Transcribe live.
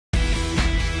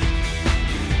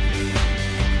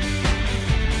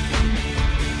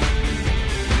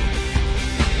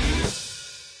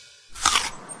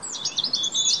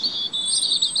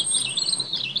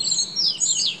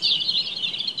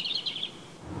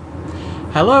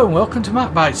Hello and welcome to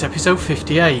MacBites episode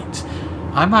 58.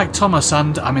 I'm Mike Thomas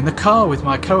and I'm in the car with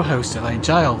my co-host Elaine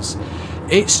Giles.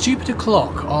 It's stupid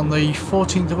o'clock on the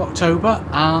 14th of October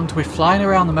and we're flying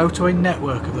around the motorway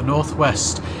network of the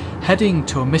Northwest, heading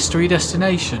to a mystery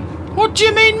destination. What do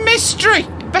you mean mystery?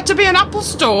 It better be an Apple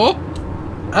store.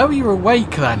 Oh, you're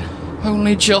awake then?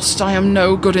 Only just. I am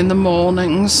no good in the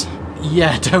mornings.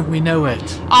 Yeah, don't we know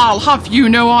it? I'll have you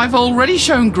know I've already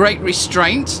shown great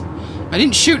restraint. I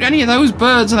didn't shoot any of those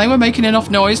birds and they were making enough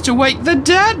noise to wake the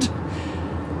dead.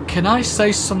 Can I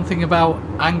say something about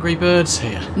angry birds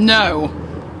here? No.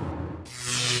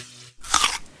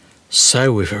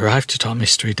 So we've arrived at our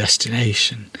mystery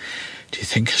destination. Do you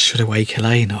think I should wake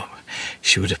Elaine up?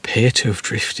 She would appear to have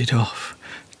drifted off,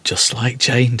 just like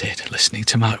Jane did, listening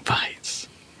to MacBites.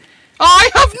 I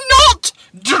have not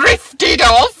drifted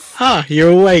off! Ah,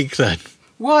 you're awake then?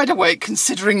 Wide awake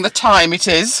considering the time it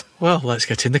is. Well, let's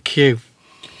get in the queue.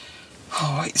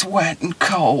 Oh, it's wet and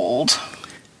cold.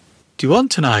 Do you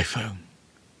want an iPhone?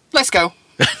 Let's go.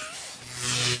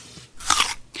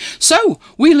 So,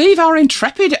 we leave our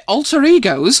intrepid alter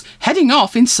egos heading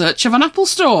off in search of an Apple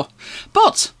store.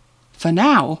 But, for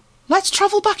now, let's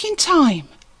travel back in time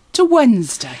to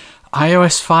Wednesday.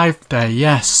 iOS 5 Day,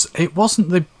 yes. It wasn't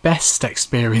the best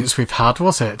experience we've had,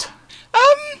 was it?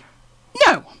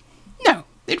 No,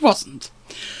 it wasn't.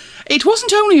 It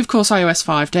wasn't only, of course, iOS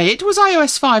 5 Day. It was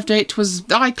iOS 5 Day, it was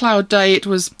iCloud Day, it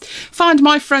was Find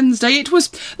My Friends Day, it was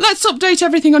let's update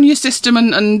everything on your system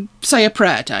and say a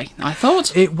prayer day, I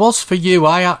thought. It was for you.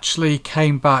 I actually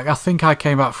came back. I think I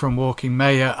came back from Walking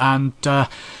Mayor and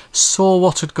saw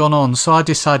what had gone on, so I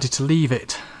decided to leave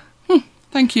it.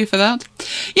 Thank you for that.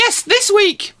 Yes, this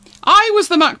week, I was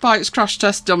the MacBites crash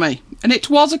test dummy, and it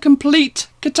was a complete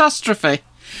catastrophe.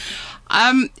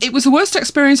 It was the worst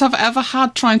experience I've ever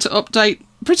had trying to update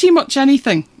pretty much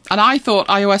anything, and I thought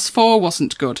iOS 4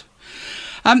 wasn't good.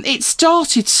 It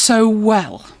started so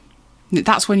well.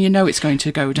 That's when you know it's going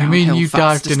to go downhill. You mean you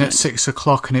fast, dived in at 6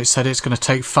 o'clock and it said it's going to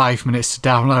take 5 minutes to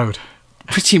download?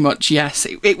 Pretty much, yes.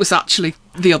 It was actually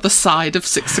the other side of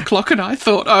 6 o'clock, and I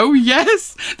thought, oh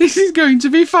yes, this is going to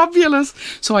be fabulous.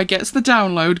 So I gets the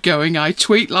download going, I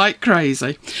tweet like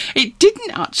crazy. It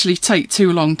didn't actually take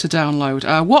too long to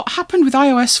download. What happened with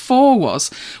iOS 4 was,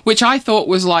 which I thought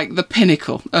was like the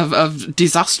pinnacle of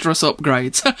disastrous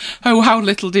upgrades. Oh, how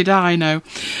little did I know.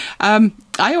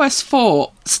 iOS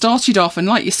 4 started off, and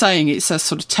like you're saying, it says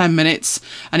sort of 10 minutes,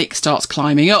 and it starts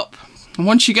climbing up. And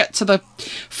once you get to the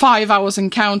 5 hours and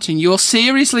counting, you're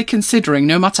seriously considering,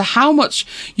 no matter how much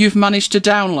you've managed to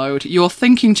download, you're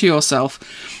thinking to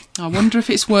yourself, I wonder if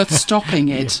it's worth stopping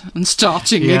it and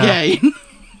starting again.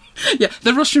 Yeah,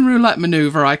 the Russian roulette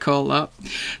manoeuvre, I call that.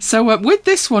 So with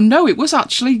this one, no, it was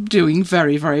actually doing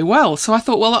very, very well. So I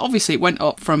thought, well, obviously it went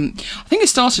up from, I think it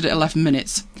started at 11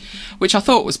 minutes, which I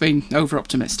thought was being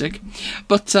over-optimistic.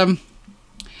 But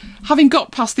having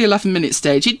got past the 11-minute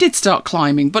stage, it did start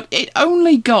climbing, but it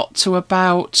only got to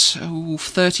about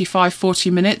 35, 40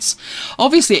 minutes.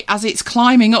 Obviously, as it's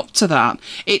climbing up to that,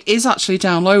 it is actually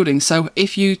downloading, so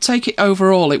if you take it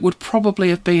overall, it would probably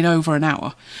have been over an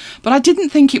hour. But I didn't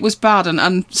think it was bad,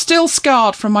 and still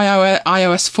scarred from my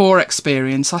iOS 4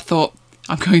 experience, I thought,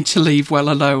 I'm going to leave well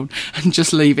alone and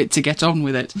just leave it to get on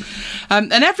with it.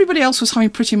 And everybody else was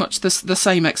having pretty much the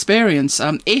same experience,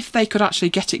 if they could actually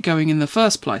get it going in the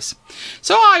first place.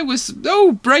 So I was,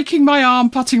 breaking my arm,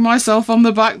 patting myself on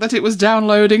the back that it was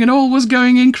downloading and all was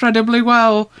going incredibly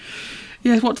well.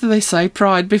 Yeah, what do they say?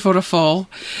 Pride before a fall.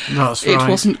 That's right. It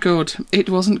wasn't good. It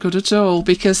wasn't good at all,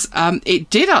 because it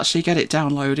did actually get it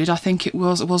downloaded. I think it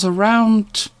was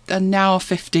around an hour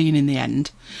 15 in the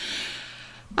end.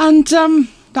 And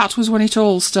that was when it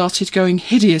all started going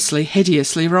hideously,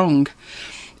 hideously wrong.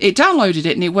 It downloaded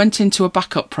it and it went into a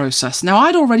backup process. Now,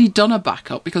 I'd already done a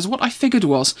backup because what I figured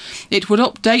was it would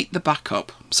update the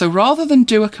backup. So rather than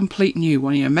do a complete new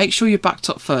one, make sure you're backed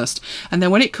up first. And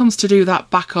then when it comes to do that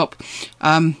backup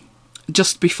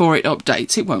just before it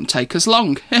updates, it won't take as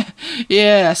long.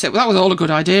 Yes, that was all a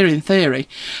good idea in theory.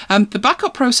 The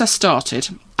backup process started,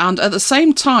 and at the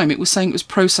same time it was saying it was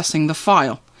processing the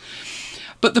file.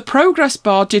 But the progress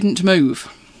bar didn't move.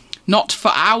 Not for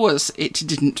hours it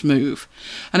didn't move.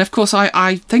 And of course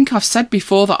I think I've said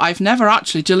before that I've never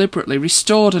actually deliberately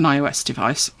restored an iOS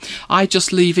device. I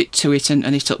just leave it to it and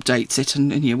it updates it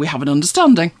and we have an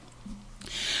understanding.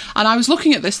 And I was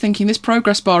looking at this thinking this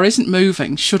progress bar isn't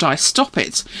moving, should I stop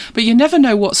it? But you never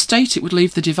know what state it would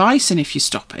leave the device in if you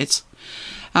stop it.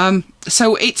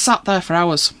 So it sat there for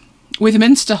hours, with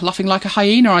Minster laughing like a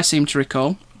hyena, I seem to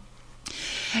recall.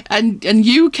 And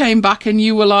you came back and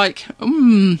you were like,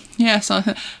 yes,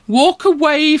 walk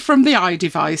away from the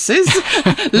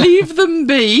iDevices, leave them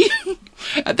be.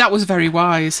 That was very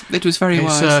wise. It was very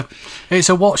wise. It's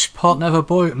a watch pot never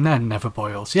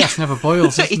boils. Yes, never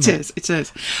boils, isn't it? It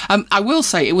is. I will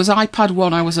say it was iPad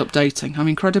 1 I was updating. I'm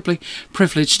incredibly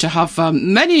privileged to have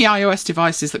many iOS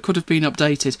devices that could have been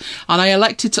updated. And I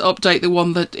elected to update the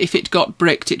one that, if it got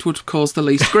bricked, it would cause the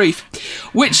least grief.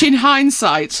 Which, in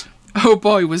hindsight, oh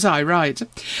boy, was I right.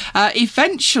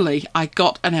 Eventually, I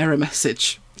got an error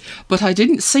message. But I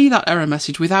didn't see that error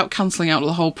message without cancelling out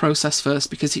the whole process first,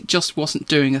 because it just wasn't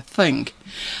doing a thing.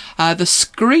 The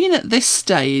screen at this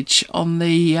stage on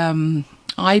the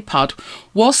iPad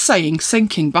was saying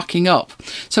syncing, backing up.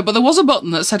 But there was a button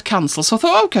that said cancel, so I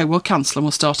thought, okay, we'll cancel and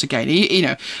we'll start again. You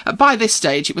know, by this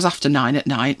stage, it was after 9 at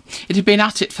night. It had been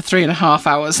at it for 3.5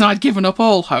 hours, and I'd given up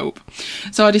all hope.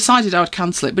 So I decided I would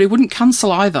cancel it, but it wouldn't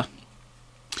cancel either.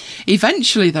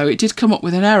 Eventually, though, it did come up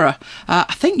with an error.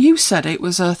 I think you said it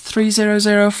was a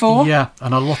 3004. Yeah,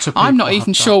 and a lot of people I'm not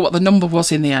even sure what the number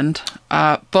was in the end,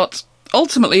 but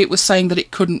ultimately it was saying that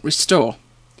it couldn't restore.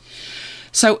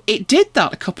 So it did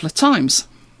that a couple of times.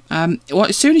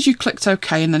 As soon as you clicked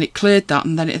OK, and then it cleared that,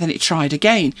 and then it tried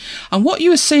again. And what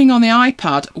you were seeing on the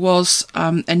iPad was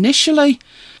initially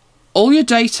all your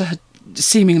data had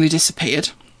seemingly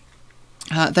disappeared.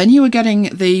 Then you were getting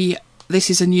the "this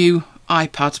is a new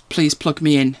iPad, please plug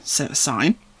me in"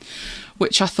 sign,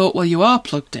 which I thought, well, you are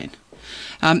plugged in.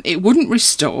 It wouldn't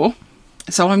restore,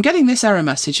 so I'm getting this error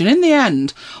message, and in the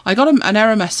end I got an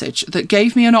error message that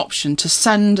gave me an option to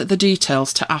send the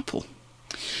details to Apple.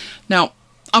 Now,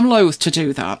 I'm loath to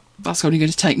do that, that's only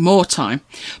going to take more time,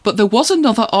 but there was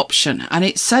another option, and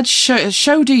it said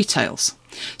show details.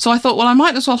 So I thought, well, I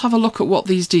might as well have a look at what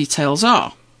these details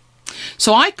are.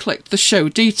 So I clicked the show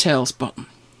details button.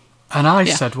 And I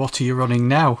said, what are you running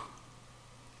now?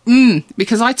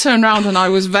 Because I turned round and I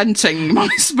was venting my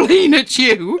spleen at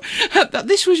you.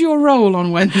 This was your role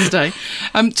on Wednesday,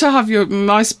 to have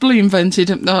my spleen vented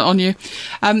on you.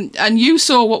 And you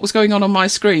saw what was going on my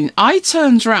screen. I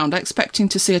turned round expecting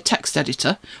to see a text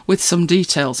editor with some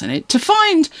details in it, to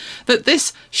find that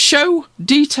this show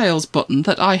details button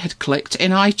that I had clicked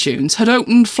in iTunes had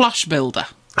opened Flash Builder.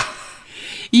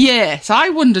 Yes, I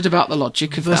wondered about the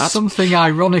logic of that. There's something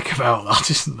ironic about that,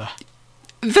 isn't there?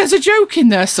 There's a joke in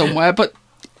there somewhere, but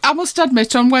I must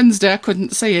admit on Wednesday I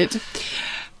couldn't see it.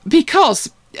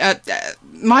 Because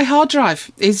my hard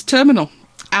drive is terminal,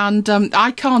 and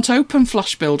I can't open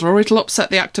Flash Builder or it'll upset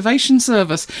the activation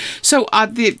service. So,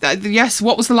 yes,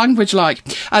 what was the language like?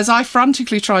 As I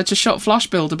frantically tried to shut Flash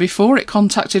Builder before it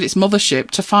contacted its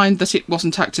mothership to find that it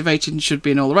wasn't activated and should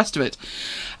be, and all the rest of it.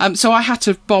 So I had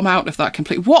to bomb out of that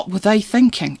completely. What were they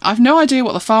thinking? I've no idea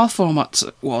what the file format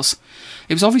was.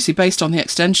 It was obviously based on the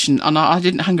extension, and I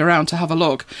didn't hang around to have a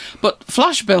look. But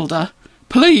Flash Builder,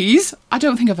 please! I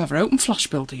don't think I've ever opened Flash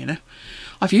Builder, you know.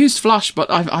 I've used Flash, but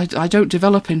I don't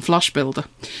develop in Flash Builder.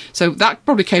 So that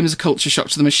probably came as a culture shock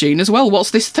to the machine as well.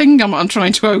 What's this thing I'm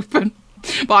trying to open?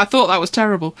 But I thought that was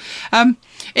terrible. In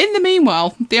the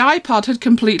meanwhile, the iPad had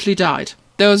completely died.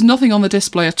 There was nothing on the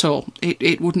display at all.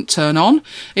 It wouldn't turn on.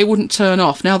 It wouldn't turn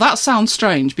off. Now, that sounds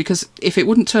strange, because if it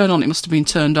wouldn't turn on, it must have been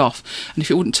turned off. And if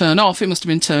it wouldn't turn off, it must have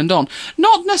been turned on.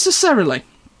 Not necessarily.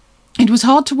 It was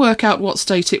hard to work out what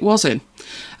state it was in.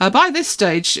 By this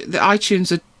stage, the iTunes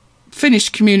had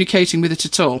finished communicating with it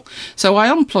at all. So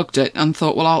I unplugged it and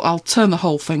thought, well, I'll turn the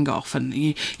whole thing off. And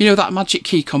you know that magic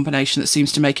key combination that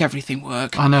seems to make everything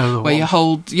work? I know. Where you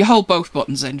hold both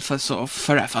buttons in for sort of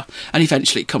forever, and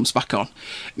eventually it comes back on.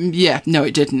 Yeah, no,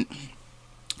 it didn't.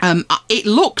 It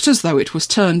looked as though it was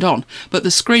turned on, but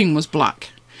the screen was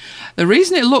black. The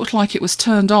reason it looked like it was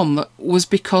turned on was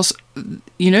because,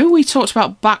 you know, we talked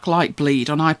about backlight bleed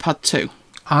on iPad 2.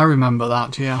 I remember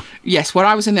that, yeah. Yes, where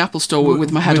I was in the Apple store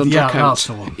with my head under a coat. That's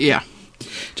the one. Yeah,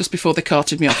 just before they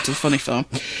carted me off to the funny farm.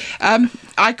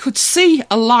 I could see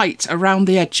a light around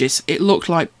the edges. It looked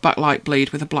like backlight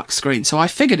bleed with a black screen, so I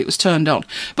figured it was turned on.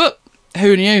 But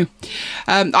who knew?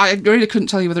 I really couldn't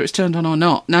tell you whether it's turned on or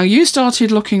not. Now, you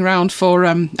started looking around for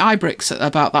iBricks at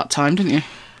about that time, didn't you?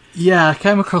 Yeah, I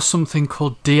came across something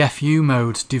called DFU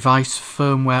mode, Device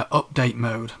Firmware Update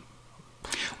Mode.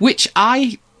 Which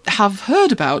I have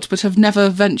heard about, but have never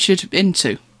ventured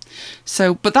into.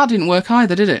 So, but that didn't work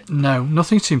either, did it? No,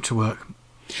 nothing seemed to work.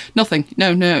 Nothing.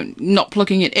 No, not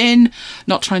plugging it in,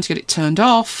 not trying to get it turned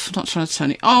off, not trying to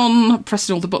turn it on,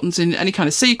 pressing all the buttons in any kind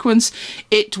of sequence.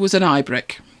 It was an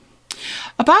iBrick.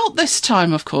 About this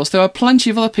time, of course, there were plenty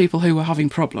of other people who were having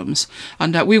problems,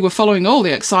 and we were following all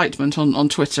the excitement on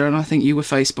Twitter, and I think you were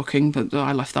Facebooking, but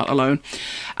I left that alone.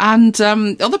 And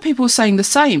other people were saying the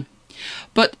same.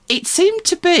 But it seemed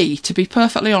to be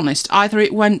perfectly honest, either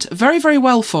it went very, very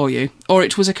well for you, or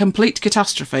it was a complete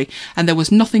catastrophe, and there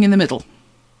was nothing in the middle.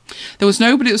 There was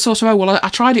nobody that was sort of, oh, well, I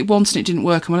tried it once and it didn't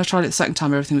work, and when I tried it the second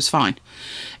time, everything was fine.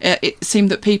 It seemed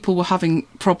that people were having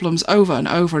problems over and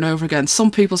over and over again.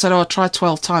 Some people said, oh, I tried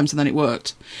 12 times and then it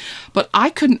worked. But I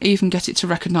couldn't even get it to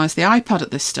recognise the iPad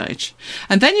at this stage.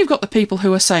 And then you've got the people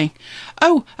who are saying,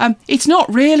 oh, it's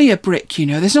not really a brick, you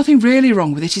know, there's nothing really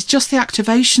wrong with it, it's just the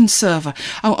activation server.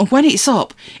 Oh, and when it's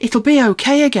up, it'll be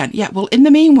okay again. Yeah, well, in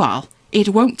the meanwhile, it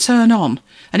won't turn on.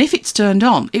 And if it's turned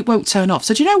on, it won't turn off.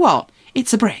 So do you know what?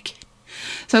 It's a brick.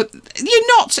 So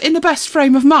you're not in the best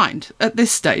frame of mind at this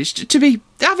stage to be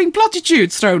having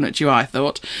platitudes thrown at you, I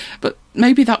thought. But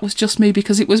maybe that was just me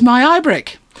because it was my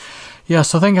iBrick.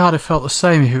 Yes, I think I'd have felt the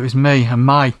same if it was me and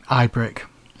my iBrick.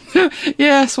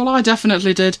 Yes, well, I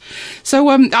definitely did. So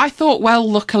I thought, well,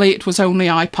 luckily it was only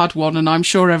iPad 1 and I'm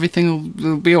sure everything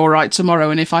will be all right tomorrow,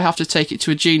 and if I have to take it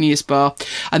to a Genius bar.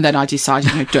 And then I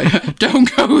decided, no,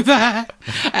 don't go there.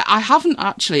 I haven't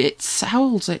actually. It's, how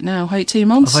old's it now? 18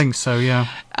 months? I think so, yeah.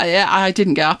 I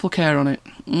didn't get Apple Care on it.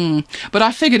 But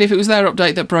I figured if it was their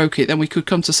update that broke it, then we could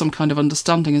come to some kind of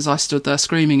understanding as I stood there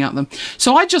screaming at them.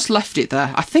 So I just left it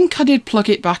there. I think I did plug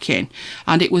it back in,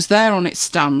 and it was there on its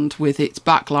stand with its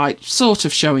backlight sort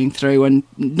of showing through and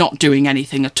not doing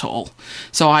anything at all.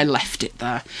 So I left it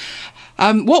there.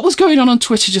 What was going on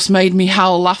Twitter just made me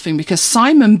howl laughing because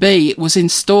Simon B was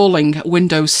installing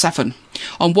Windows 7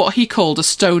 on what he called a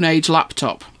Stone Age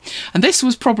laptop. And this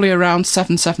was probably around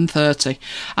 7:30.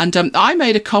 And I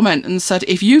made a comment and said,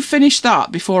 if you finish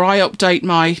that before I update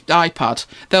my iPad,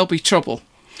 there'll be trouble.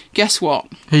 Guess what?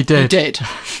 He did. He did.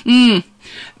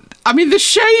 I mean, the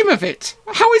shame of it.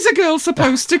 How is a girl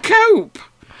supposed to cope?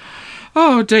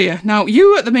 Oh, dear. Now,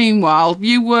 you, at the meanwhile,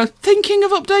 you were thinking of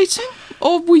updating?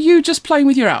 Or were you just playing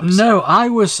with your apps? No,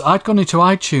 I'd gone into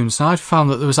iTunes and I'd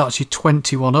found that there was actually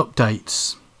 21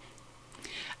 updates.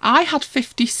 I had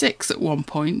 56 at one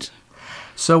point.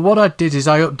 So what I did is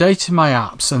I updated my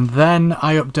apps and then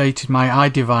I updated my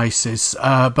iDevices,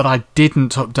 but I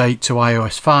didn't update to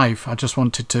iOS 5. I just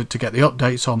wanted to get the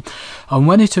updates on. And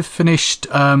when it had finished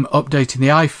updating the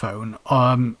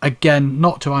iPhone, again,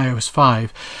 not to iOS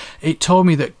 5, it told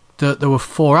me that there were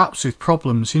 4 apps with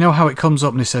problems. You know how it comes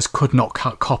up and it says could not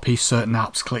copy certain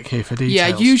apps, click here for details?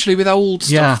 Yeah, usually with old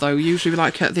stuff though, usually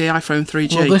like the iPhone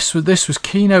 3G. Well, this was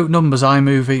Keynote, Numbers,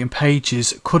 iMovie and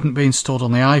Pages couldn't be installed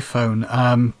on the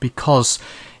iPhone because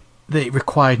it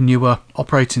required newer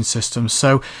operating systems.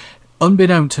 So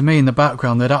unbeknown to me in the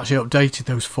background, they'd actually updated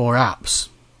those 4 apps.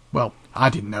 Well, I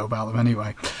didn't know about them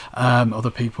anyway.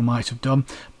 Other people might have done.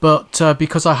 But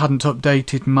because I hadn't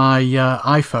updated my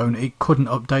iPhone, it couldn't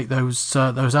update those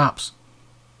apps.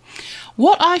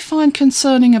 What I find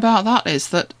concerning about that is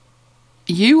that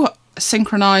you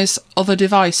synchronise other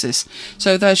devices.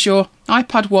 So there's your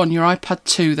iPad 1, your iPad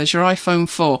 2, there's your iPhone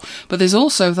 4, but there's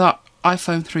also that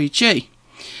iPhone 3G.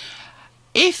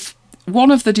 If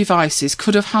one of the devices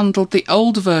could have handled the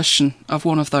old version of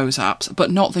one of those apps, but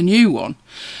not the new one,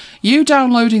 you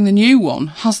downloading the new one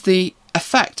has the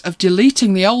effect of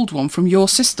deleting the old one from your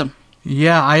system.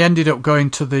 Yeah, I ended up going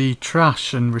to the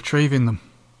trash and retrieving them.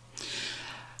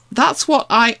 That's what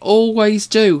I always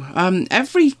do.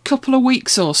 Every couple of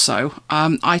weeks or so,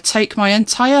 I take my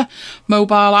entire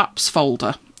mobile apps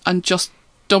folder and just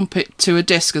dump it to a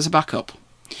disk as a backup.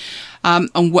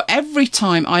 And every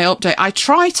time I update, I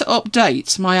try to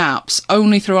update my apps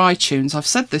only through iTunes. I've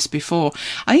said this before.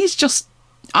 I think it's just,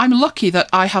 I'm lucky that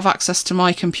I have access to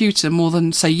my computer more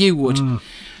than, say, you would,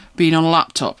 being on a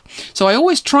laptop. So I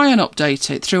always try and update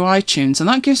it through iTunes, and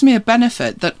that gives me a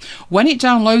benefit that when it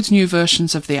downloads new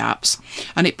versions of the apps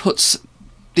and it puts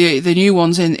the new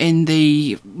ones in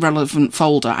the relevant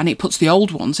folder and it puts the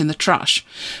old ones in the trash,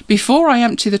 before I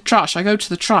empty the trash, I go to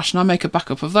the trash and I make a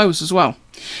backup of those as well.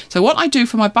 So what I do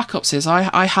for my backups is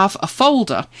I have a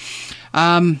folder,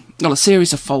 a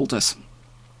series of folders.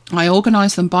 I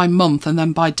organise them by month and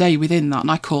then by day within that, and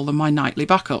I call them my nightly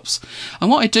backups. And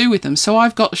what I do with them, so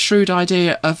I've got a shrewd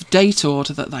idea of date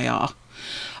order that they are,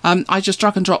 I just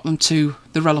drag and drop them to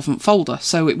the relevant folder,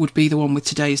 so it would be the one with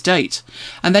today's date.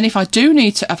 And then if I do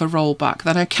need to ever roll back,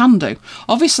 then I can do.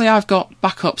 Obviously, I've got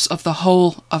backups of the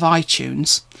whole of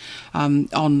iTunes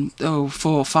on 4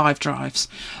 or 5 drives.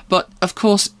 But, of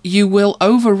course, you will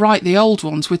overwrite the old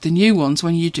ones with the new ones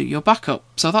when you do your backup.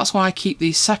 So that's why I keep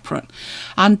these separate.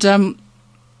 And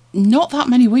not that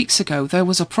many weeks ago, there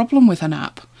was a problem with an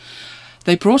app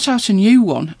They brought out a new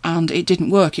one and it didn't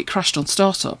work. It crashed on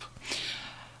startup.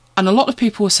 And a lot of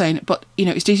people were saying, but,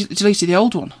 it's deleted the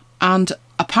old one. And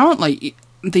apparently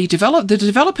the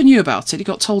developer knew about it. He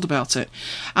got told about it.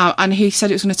 And he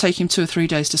said it was going to take him 2 or 3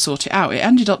 days to sort it out. It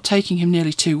ended up taking him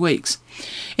nearly 2 weeks.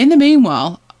 In the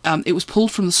meanwhile, it was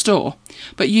pulled from the store.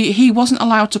 But he wasn't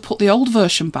allowed to put the old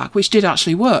version back, which did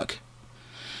actually work.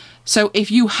 So if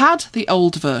you had the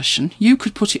old version, you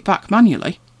could put it back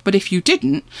manually. But if you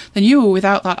didn't, then you were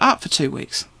without that app for 2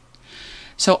 weeks.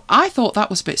 So I thought that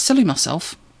was a bit silly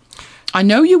myself. I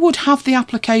know you would have the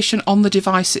application on the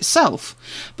device itself,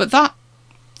 but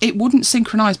it wouldn't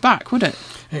synchronise back, would it?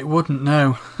 It wouldn't,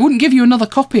 no. It wouldn't give you another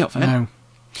copy of it. No.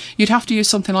 You'd have to use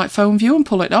something like PhoneView and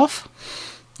pull it off.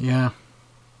 Yeah.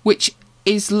 Which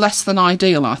is less than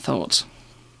ideal, I thought.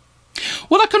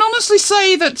 Well, I can honestly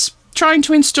say that trying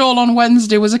to install on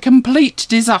Wednesday was a complete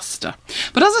disaster.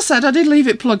 But as I said, I did leave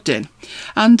it plugged in.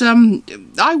 And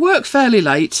I work fairly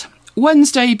late.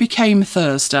 Wednesday became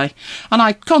Thursday, and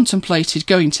I contemplated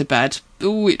going to bed.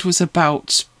 Oh, it was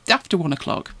about after 1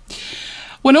 o'clock.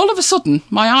 When all of a sudden,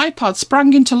 my iPad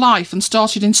sprang into life and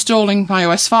started installing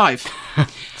iOS 5.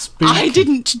 I did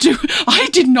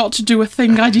not do a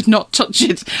thing. I did not touch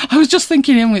it. I was just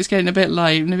thinking, it's getting a bit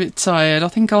late and a bit tired. I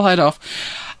think I'll head off.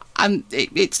 And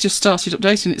it's just started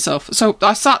updating itself. So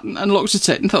I sat and looked at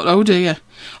it and thought, oh dear,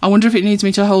 I wonder if it needs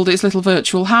me to hold its little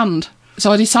virtual hand.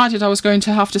 So I decided I was going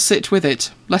to have to sit with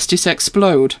it, lest it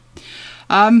explode.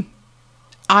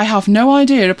 I have no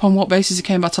idea upon what basis it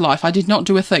came back to life. I did not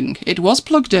do a thing. It was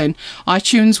plugged in.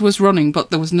 iTunes was running,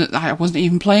 but I wasn't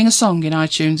even playing a song in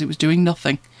iTunes. It was doing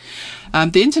nothing.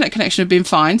 The internet connection had been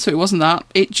fine, so it wasn't that.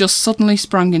 It just suddenly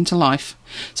sprang into life.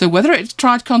 So whether it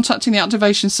tried contacting the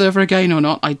activation server again or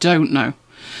not, I don't know.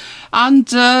 And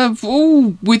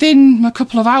within a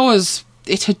couple of hours,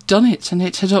 it had done it and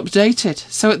it had updated.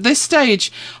 So at this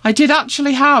stage, I did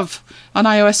actually have an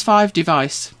iOS 5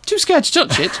 device. Too scared to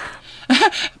touch it.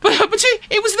 but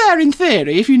it was there in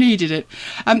theory if you needed it.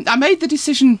 I made the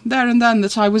decision there and then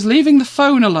that I was leaving the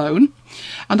phone alone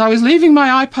and I was leaving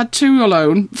my iPad 2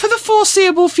 alone for the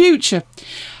foreseeable future.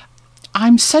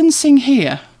 I'm sensing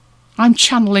here, I'm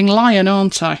channeling Lion,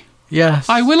 aren't I? Yes.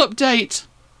 I will update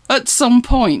at some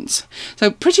point.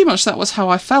 So pretty much that was how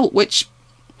I felt, which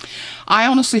I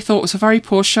honestly thought was a very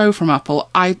poor show from Apple.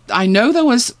 I know there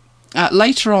was...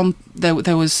 later on,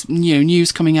 there was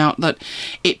news coming out that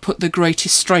it put the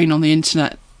greatest strain on the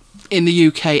internet in the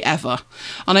UK ever.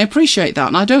 And I appreciate that.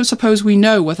 And I don't suppose we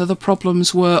know whether the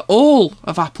problems were all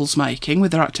of Apple's making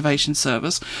with their activation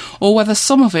servers or whether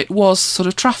some of it was sort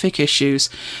of traffic issues.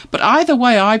 But either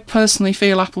way, I personally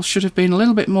feel Apple should have been a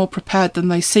little bit more prepared than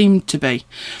they seemed to be.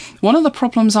 One of the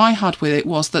problems I had with it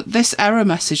was that this error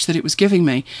message that it was giving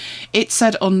me, it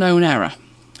said unknown error.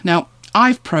 Now,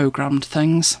 I've programmed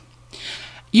things.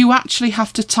 You actually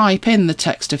have to type in the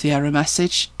text of the error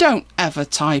message. Don't ever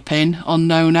type in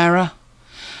unknown error.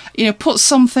 Put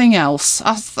something else.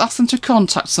 Ask them to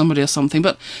contact somebody or something,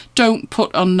 but don't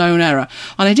put unknown error.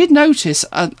 And I did notice,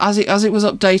 as it was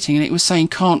updating and it was saying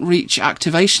can't reach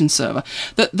activation server,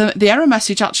 that the error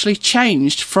message actually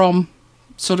changed from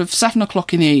sort of 7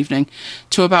 o'clock in the evening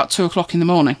to about 2 o'clock in the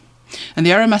morning. And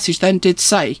the error message then did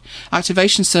say,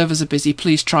 activation servers are busy,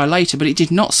 please try later, but it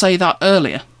did not say that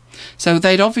earlier. So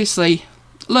they'd obviously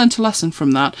learnt a lesson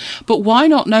from that. But why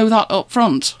not know that up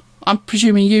front? I'm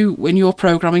presuming you, when you're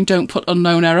programming, don't put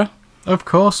unknown error. Of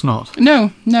course not.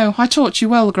 No, I taught you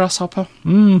well, Grasshopper.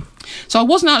 So I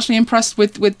wasn't actually impressed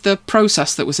with the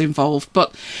process that was involved,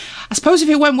 but I suppose if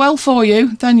it went well for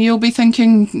you, then you'll be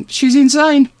thinking, she's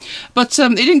insane. But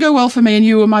it didn't go well for me, and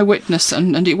you were my witness,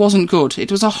 and it wasn't good.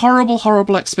 It was a horrible,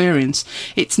 horrible experience.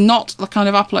 It's not the kind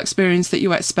of Apple experience that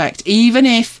you expect, even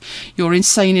if you're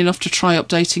insane enough to try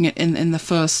updating it in the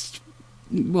first,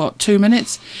 2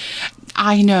 minutes?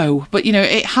 I know, but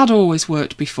it had always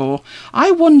worked before.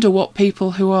 I wonder what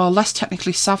people who are less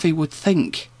technically savvy would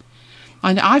think.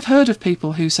 I've heard of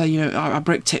people who say, I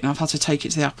bricked it and I've had to take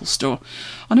it to the Apple Store.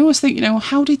 And I always think,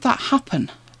 how did that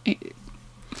happen?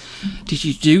 Did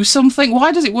you do something?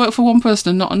 Why does it work for one person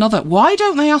and not another? Why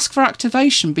don't they ask for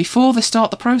activation before they start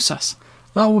the process?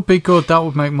 That would be good. That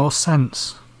would make more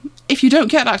sense. If you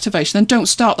don't get activation, then don't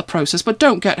start the process, but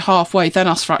don't get halfway, then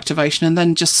ask for activation, and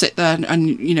then just sit there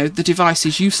and the device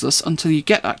is useless until you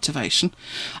get activation.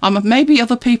 Maybe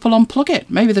other people unplug it.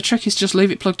 Maybe the trick is just leave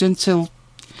it plugged in till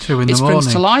 2 in the morning. It springs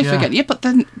to life again. Yeah, but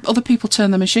then other people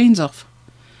turn their machines off.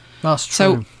 That's true.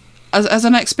 So, as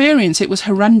an experience, it was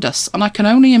horrendous, and I can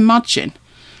only imagine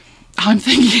I'm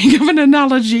thinking of an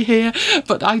analogy here,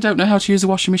 but I don't know how to use a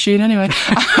washing machine anyway.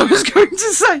 I was going to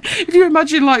say, if you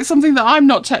imagine like something that I'm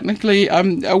not technically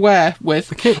aware with,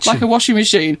 The kitchen. like a washing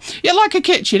machine. Yeah, like a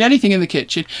kitchen, anything in the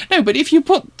kitchen. No, but if you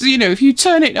if you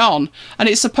turn it on and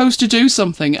it's supposed to do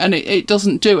something and it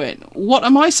doesn't do it, what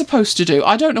am I supposed to do?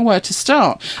 I don't know where to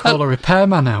start. Call a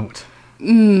repairman out.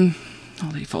 I'll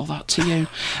leave all that to you.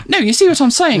 No, you see what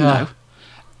I'm saying, Yeah. though?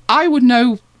 I would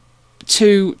know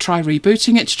to try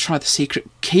rebooting it, to try the secret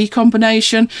key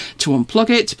combination, to unplug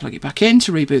it, to plug it back in,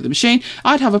 to reboot the machine.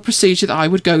 I'd have a procedure that I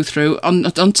would go through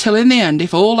until in the end,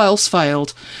 if all else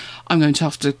failed, I'm going to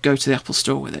have to go to the Apple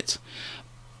Store with it.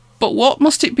 But what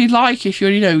must it be like if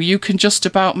you can just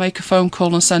about make a phone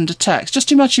call and send a text?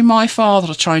 Just imagine my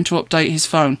father trying to update his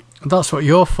phone. That's what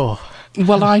you're for.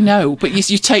 Well, I know, but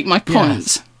you take my point.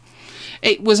 Yes.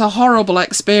 It was a horrible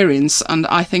experience, and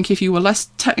I think if you were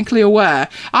less technically aware,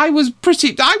 I was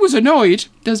annoyed,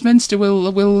 as Minster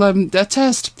will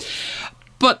attest.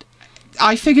 But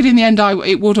I figured in the end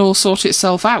it would all sort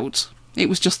itself out. It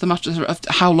was just the matter of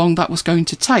how long that was going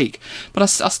to take. But I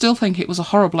still think it was a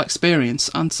horrible experience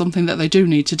and something that they do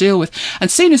need to deal with. And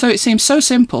seeing as though it seems so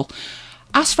simple,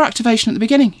 ask for activation at the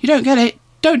beginning. You don't get it,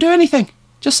 don't do anything.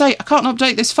 Just say, I can't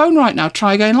update this phone right now,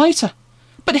 try again later.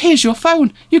 But here's your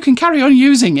phone. You can carry on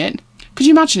using it. Could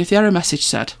you imagine if the error message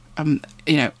said,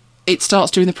 it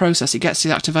starts doing the process, it gets to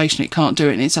the activation, it can't do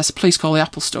it, and it says, please call the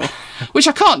Apple Store. Which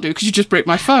I can't do because you just bricked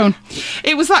my phone.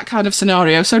 It was that kind of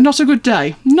scenario, so not a good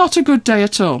day. Not a good day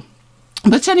at all.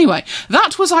 But anyway,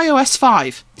 that was iOS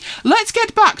 5. Let's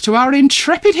get back to our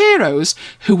intrepid heroes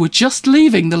who were just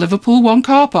leaving the Liverpool One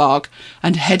car park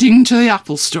and heading to the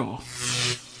Apple Store.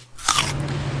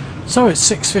 So it's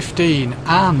 6:15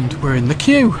 and we're in the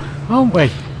queue, aren't we?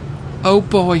 Oh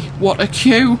boy, what a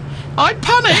queue. I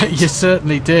panicked. You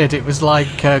certainly did. It was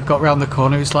like, got round the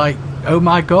corner, it was like, oh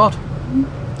my god.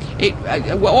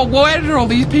 Where are all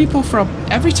these people from?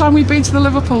 Every time we've been to the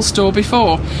Liverpool store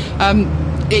before,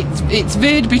 it's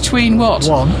veered between what?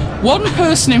 One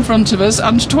person in front of us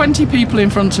and 20 people in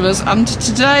front of us, and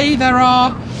today there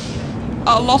are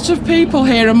a lot of people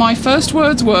here, and my first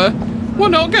words were, we're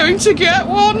not going to get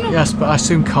one. Yes, but I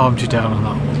soon calmed you down on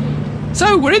that one.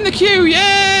 So we're in the queue,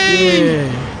 yay!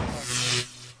 Yeah.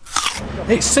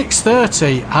 It's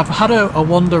 6:30. I've had a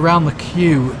wander around the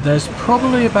queue. There's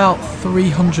probably about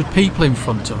 300 people in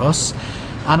front of us,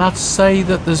 and I'd say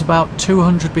that there's about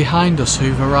 200 behind us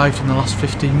who've arrived in the last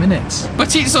 15 minutes.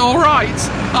 But it's all right.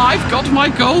 I've got my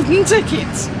golden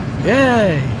ticket.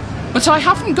 Yay! But I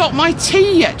haven't got my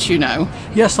tea yet, you know.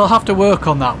 Yes, I'll have to work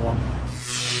on that one.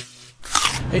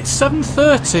 It's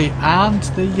 7:30 and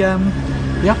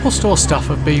the Apple Store staff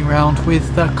have been round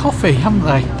with coffee, haven't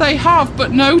they? They have,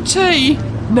 but no tea.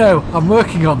 No, I'm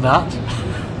working on that.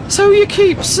 So you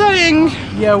keep saying...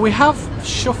 Yeah, we have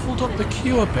shuffled up the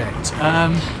queue a bit,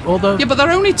 although... Yeah, but they're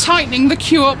only tightening the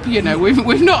queue up, you know.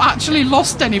 We've not actually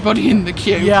lost anybody in the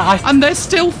queue. Yeah, and there's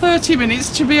still 30 minutes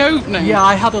to be opening. Yeah,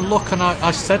 I had a look and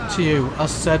I said to you,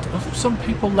 have some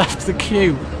people left the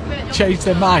queue, changed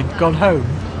their mind, gone home?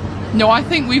 No, I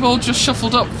think we've all just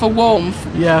shuffled up for warmth.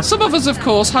 Yeah. Some of us, of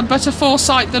course, had better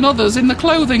foresight than others in the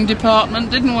clothing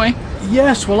department, didn't we?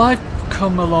 Yes, well, I've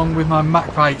come along with my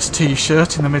MacBites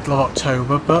t-shirt in the middle of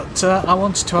October, but I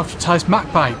wanted to advertise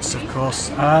MacBites, of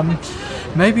course.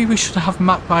 Maybe we should have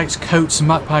MacBites coats and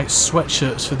MacBites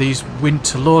sweatshirts for these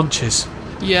winter launches.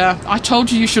 Yeah, I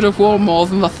told you should have worn more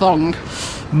than the thong.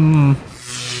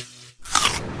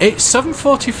 It's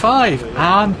 7:45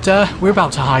 and we're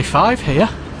about to high five here.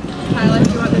 Tyler,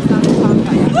 do you want this down the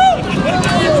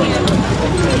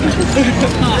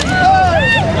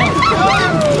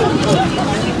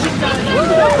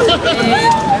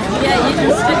yeah, you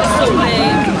can stick something.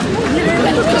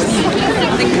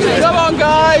 Come on,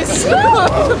 guys!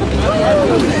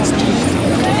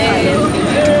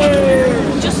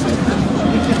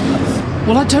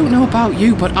 Well, I don't know about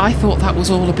you, but I thought that was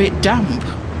all a bit damp.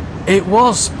 It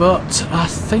was, but I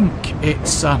think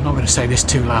it's... I'm not going to say this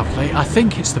too loudly. I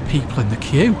think it's the people in the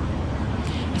queue.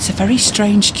 It's a very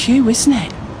strange queue, isn't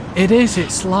it? It is.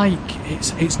 It's like...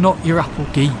 It's not your Apple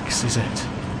geeks, is it?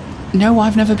 No,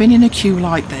 I've never been in a queue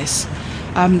like this.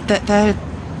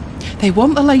 They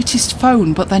want the latest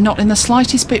phone, but they're not in the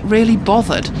slightest bit really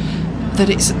bothered that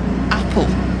it's Apple.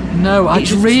 No,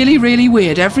 It's really, really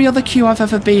weird. Every other queue I've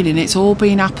ever been in, it's all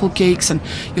been Apple geeks, and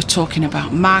you're talking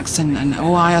about Macs, and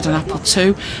I had an Apple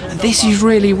too. And this is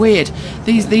really weird.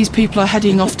 These people are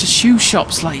heading off to shoe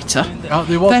shops later.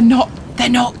 They're not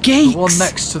geeks. The one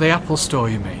next to the Apple Store,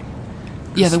 you mean?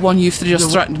 Yeah, the one you've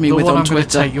just threatened me with on I'm going to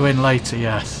Twitter. take you in later,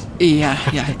 yes.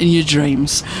 Yeah, in your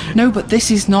dreams. No, but this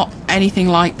is not anything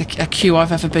like a queue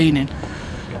I've ever been in.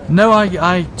 No,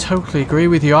 I totally agree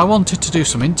with you. I wanted to do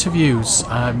some interviews,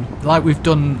 like we've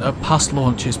done at past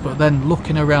launches, but then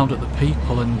looking around at the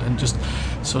people and just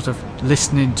sort of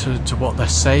listening to what they're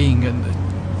saying, and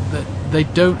I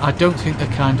don't think they're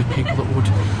kind of people that would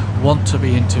want to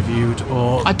be interviewed.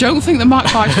 Or I don't think the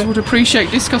MacBiters would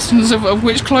appreciate discussions of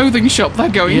which clothing shop they're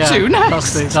going to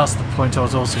next. That's the point I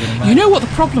was also going to make. You know what the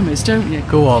problem is, don't you?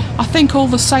 Go on. I think all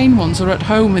the sane ones are at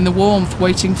home in the warmth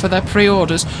waiting for their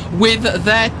pre-orders with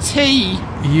their tea.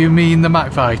 You mean the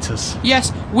MacViters?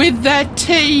 Yes, with their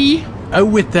tea. Oh,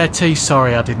 with their tea.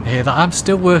 Sorry, I didn't hear that. I'm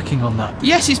still working on that.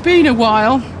 Yes, it's been a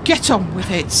while. Get on with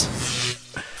it.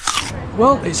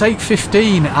 Well, it's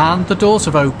 8:15 and the doors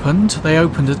have opened. They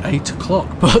opened at 8 o'clock,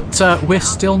 but we're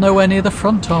still nowhere near the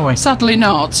front, are we? Sadly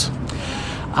not.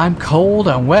 I'm cold,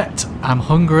 I'm wet, I'm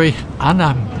hungry, and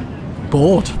I'm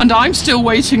bored. And I'm still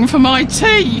waiting for my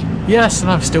tea. Yes,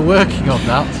 and I'm still working on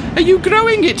that. Are you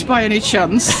growing it by any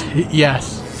chance?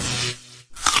 Yes.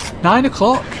 9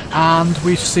 o'clock, and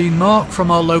we've seen Mark from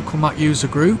our local Mac user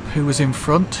group who was in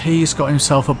front. He's got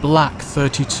himself a black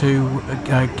 32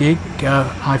 gig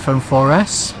iPhone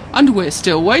 4S. And we're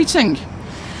still waiting.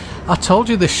 I told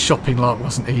you this shopping lot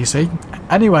wasn't easy.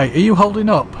 Anyway, are you holding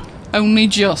up? Only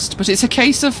just, but it's a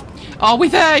case of, are we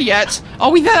there yet?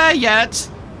 Are we there yet?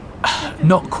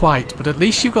 Not quite, but at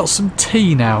least you've got some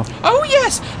tea now. Oh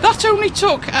yes, that only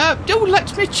took,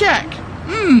 let me check.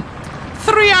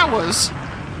 3 hours.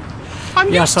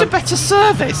 I'm used to better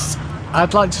service.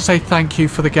 I'd like to say thank you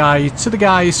to the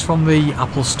guys from the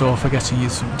Apple Store for getting you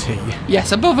some tea.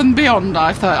 Yes, above and beyond,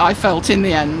 I felt in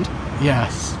the end.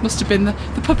 Yes. Must have been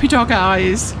the puppy dog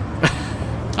eyes.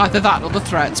 Either that or the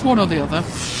threats, one or the other.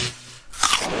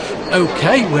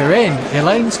 Okay, we're in.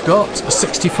 Elaine's got a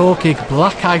 64 gig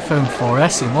black iPhone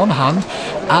 4S in one hand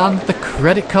and the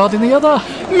credit card in the other.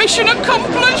 Mission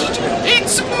accomplished!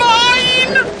 It's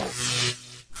mine!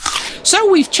 So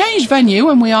we've changed venue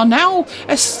and we are now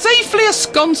safely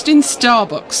ensconced in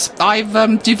Starbucks.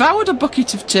 I've devoured a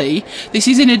bucket of tea. This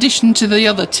is in addition to the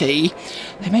other tea.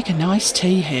 They make a nice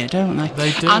tea here, don't they?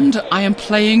 They do. And I am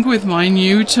playing with my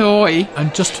new toy.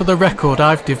 And just for the record,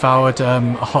 I've devoured a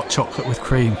hot chocolate with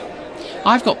cream.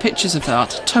 I've got pictures of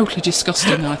that. Totally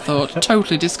disgusting, I thought.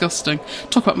 Totally disgusting.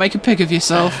 Talk about make a pig of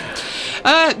yourself.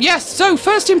 Yes, so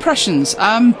first impressions.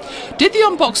 Did the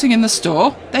unboxing in the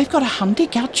store. They've got a handy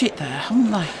gadget there, haven't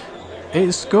they?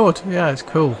 It's good. Yeah, it's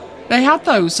cool. They had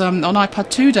those on iPad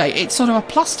 2 Day. It's sort of a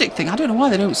plastic thing. I don't know why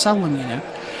they don't sell them, you know.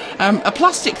 A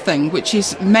plastic thing which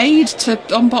is made to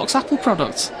unbox Apple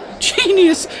products.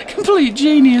 Genius. Complete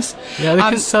genius. Yeah, they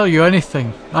can sell you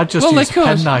anything. I'd just use a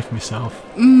penknife myself.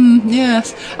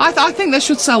 Yes. I think they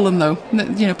should sell them, though.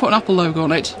 You know, put an Apple logo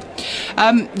on it.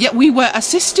 Yeah, we were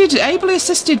ably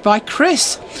assisted by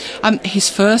Chris. His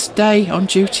first day on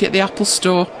duty at the Apple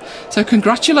Store. So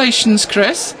congratulations,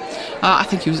 Chris. I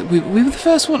think we were the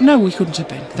first one. No, we couldn't have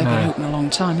been. They've been open a long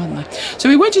time, haven't they? So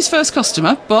we weren't his first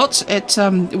customer, but it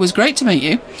was great to meet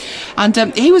you. And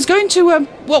he was going to,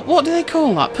 what do they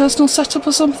call that? Personal setup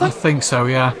or something? I think so,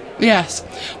 yeah. Yes.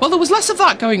 Well, there was less of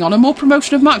that going on and more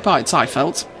promotion of MacBites, I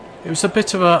felt. It was a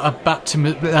bit of a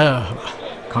baptism.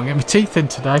 Can't get my teeth in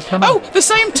today, can I? Oh, the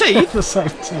same teeth? The same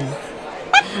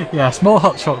teeth. Yes, more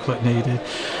hot chocolate needed.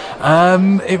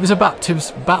 It was a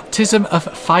baptism of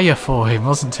fire for him,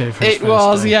 wasn't it? It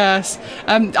was, yes.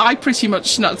 I pretty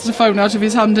much snatched the phone out of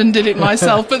his hand and did it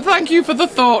myself, but thank you for the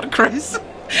thought, Chris.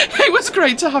 It was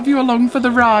great to have you along for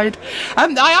the ride.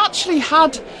 I actually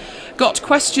had got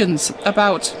questions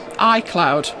about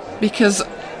iCloud because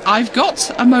I've got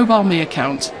a MobileMe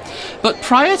account, but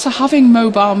prior to having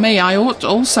MobileMe I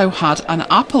also had an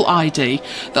Apple ID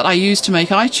that I used to make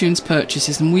iTunes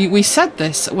purchases, and we said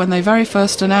this when they very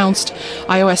first announced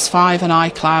iOS 5 and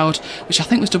iCloud, which I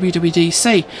think was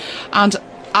WWDC, and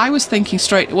I was thinking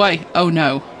straight away, oh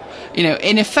no. You know,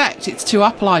 in effect, it's two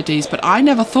Apple IDs, but I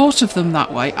never thought of them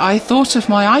that way. I thought of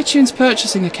my iTunes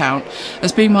purchasing account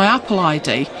as being my Apple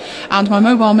ID and my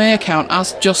MobileMe account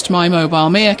as just my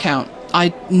MobileMe account.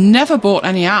 I never bought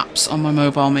any apps on my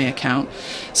MobileMe account,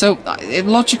 so a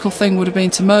logical thing would have been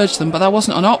to merge them, but that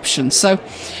wasn't an option. So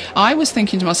I was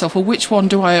thinking to myself, well, which one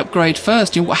do I upgrade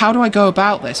first? You know, how do I go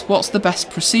about this? What's the best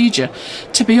procedure?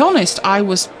 To be honest, I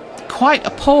was quite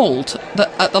appalled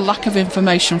at the lack of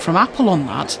information from Apple on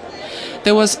that.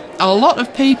 There was a lot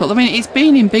of people, I mean, it's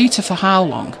been in beta for how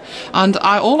long? And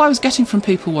all I was getting from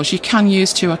people was, you can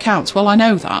use two accounts. Well, I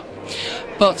know that,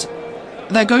 but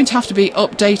they're going to have to be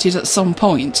updated at some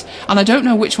point, and I don't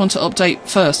know which one to update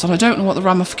first, and I don't know what the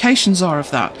ramifications are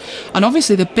of that. And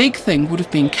obviously the big thing would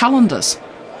have been calendars.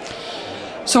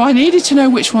 So I needed to know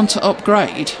which one to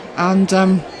upgrade, and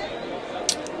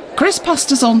Chris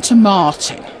passed us on to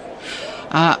Martin.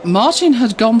 Martin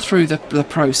had gone through the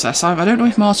process. I don't know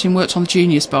if Martin worked on the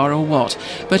Genius Bar or what,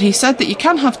 but he said that you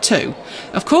can have two.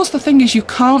 Of course, the thing is you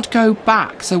can't go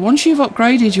back. So once you've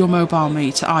upgraded your Mobile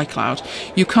Me to iCloud,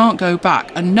 you can't go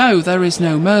back. And no, there is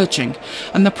no merging.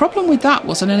 And the problem with that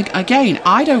was, and again,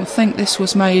 I don't think this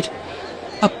was made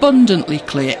abundantly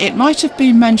clear. It might have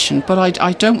been mentioned, but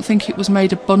I don't think it was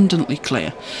made abundantly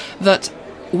clear that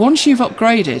once you've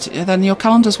upgraded, then your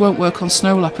calendars won't work on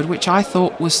Snow Leopard, which I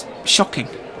thought was shocking.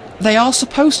 They are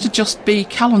supposed to just be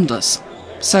calendars,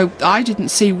 so I didn't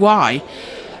see why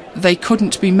they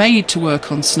couldn't be made to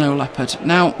work on Snow Leopard.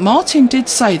 Now, Martin did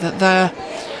say that there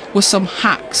were some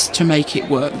hacks to make it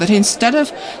work, that instead of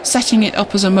setting it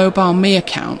up as a Mobile Me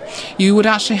account, you would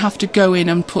actually have to go in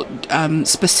and put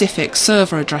specific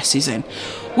server addresses in,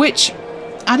 which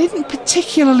I didn't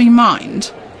particularly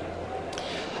mind.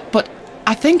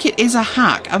 I think it is a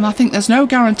hack, and I think there's no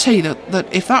guarantee that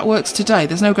if that works today,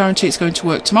 there's no guarantee it's going to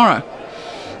work tomorrow.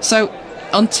 So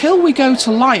until we go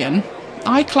to Lion,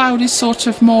 iCloud is sort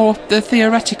of more the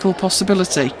theoretical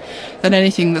possibility than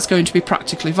anything that's going to be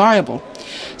practically viable.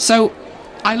 So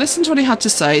I listened to what he had to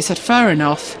say. He said, fair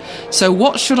enough. So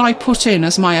what should I put in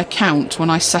as my account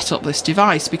when I set up this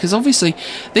device? Because obviously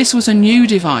this was a new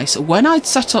device. When I'd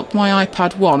set up my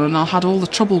iPad 1 and I had all the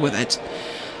trouble with it,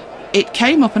 it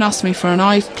came up and asked me for an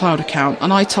iCloud account,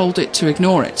 and I told it to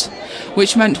ignore it,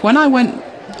 which meant when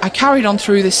I carried on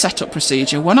through this setup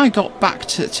procedure. When I got back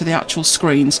to the actual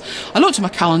screens, I looked at my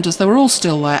calendars, they were all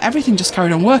still there, everything just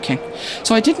carried on working.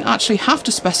 So I didn't actually have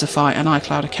to specify an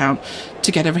iCloud account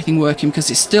to get everything working, because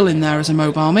it's still in there as a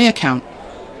Mobile Me account.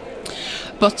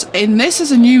 But in this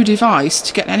as a new device,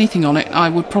 to get anything on it, I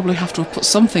would probably have to have put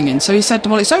something in. So he said,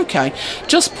 well, it's okay,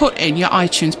 just put in your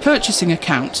iTunes purchasing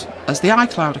account as the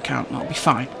iCloud account, and that'll be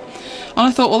fine. And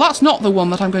I thought, well, that's not the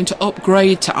one that I'm going to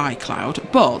upgrade to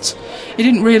iCloud, but it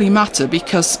didn't really matter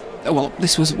because, well,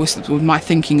 this was my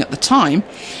thinking at the time,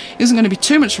 it isn't going to be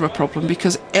too much of a problem,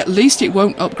 because at least it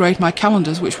won't upgrade my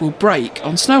calendars, which will break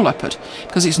on Snow Leopard,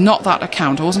 because it's not that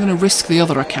account. I wasn't going to risk the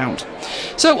other account.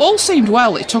 So all seemed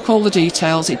well. It took all the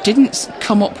details. It didn't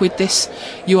come up with this,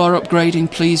 you are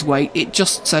upgrading, please wait. It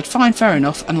just said, fine, fair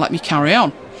enough, and let me carry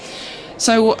on.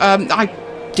 So I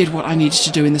did what I needed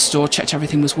to do in the store, checked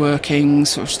everything was working,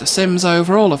 switched the SIMs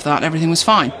over, all of that, everything was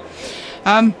fine.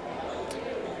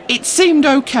 It seemed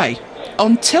okay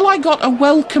until I got a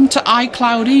welcome to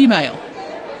iCloud email,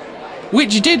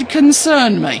 which did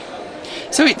concern me.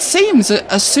 So it seems that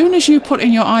as soon as you put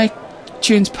in your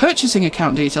iTunes purchasing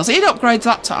account details, it upgrades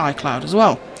that to iCloud as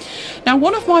well. Now,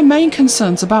 one of my main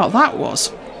concerns about that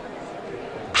was,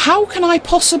 how can I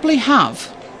possibly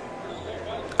have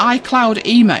iCloud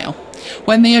email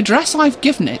when the address I've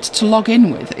given it to log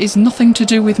in with is nothing to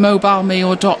do with Mobile Me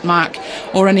or .Mac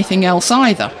or anything else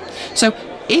either? So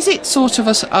is it sort of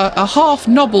a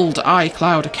half-nobbled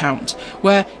iCloud account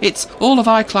where it's all of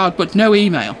iCloud but no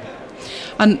email?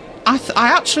 And I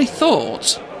actually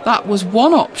thought that was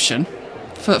one option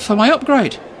for my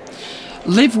upgrade.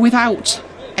 Live without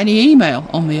any email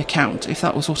on the account, if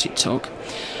that was what it took.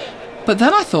 But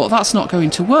then I thought that's not going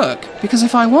to work, because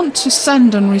if I want to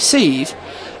send and receive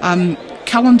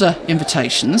calendar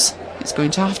invitations, it's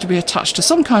going to have to be attached to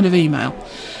some kind of email.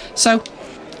 So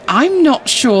I'm not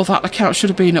sure that account should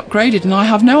have been upgraded, and I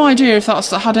have no idea if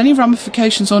that's had any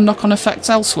ramifications or knock-on effects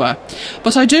elsewhere.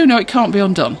 But I do know it can't be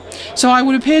undone. So I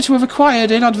would appear to have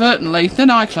acquired inadvertently the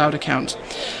iCloud account.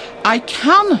 I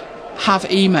can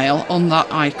have email on that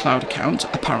iCloud account,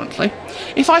 apparently,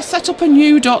 if I set up a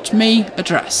new .me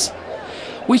address,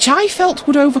 which I felt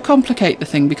would overcomplicate the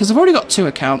thing, because I've already got two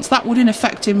accounts. That would, in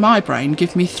effect, in my brain,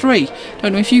 give me three.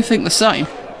 Don't know if you think the same.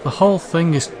 The whole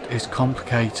thing is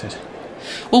complicated.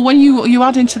 Well, when you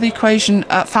add into the equation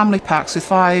family packs with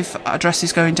 5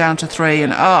 addresses going down to 3,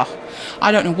 and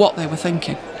I don't know what they were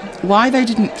thinking. Why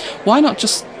not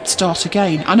just start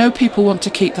again? I know people want to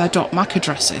keep their .Mac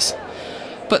addresses,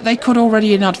 but they could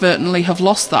already inadvertently have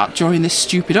lost that during this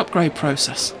stupid upgrade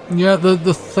process. Yeah,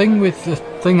 the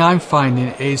thing I'm finding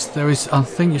is there is, I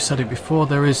think you said it before,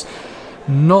 there is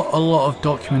not a lot of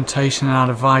documentation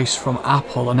and advice from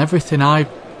Apple, and everything I've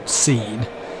seen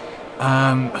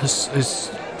is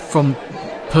from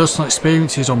personal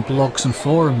experiences on blogs and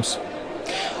forums.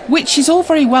 Which is all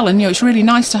very well, and it's really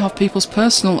nice to have people's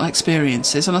personal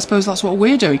experiences, and I suppose that's what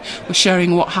we're doing. We're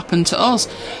sharing what happened to us.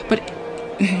 But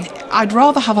I'd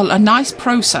rather have a nice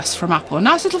process from Apple, a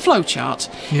nice little flowchart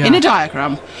in a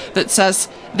diagram that says,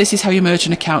 this is how you merge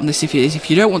an account, and this if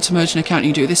you don't want to merge an account,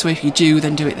 you do it this way. If you do,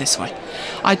 then do it this way.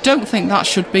 I don't think that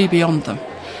should be beyond them.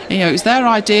 It was their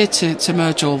idea to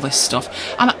merge all this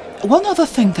stuff. And one other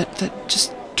thing that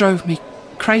just drove me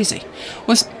crazy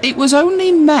was it was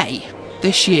only May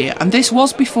this year, and this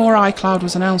was before iCloud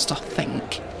was announced, I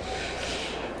think.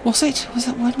 Was it?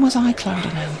 When was iCloud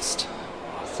announced?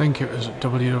 I think it was at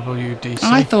WWDC.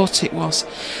 I thought it was,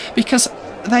 because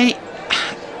they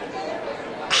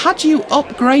had you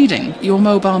upgrading your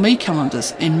Mobile Me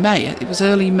calendars in May. It was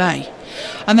early May,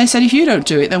 and they said if you don't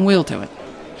do it, then we'll do it.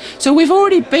 So we've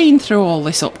already been through all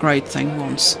this upgrade thing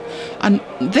once, and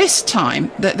this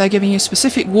time they're giving you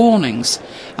specific warnings.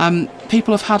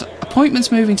 People have had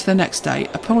appointments moving to the next day,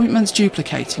 appointments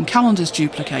duplicating, calendars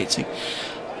duplicating.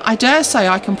 I dare say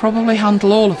I can probably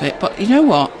handle all of it, but you know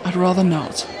what? I'd rather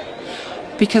not.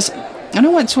 Because when I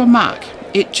went to a Mac,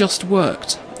 it just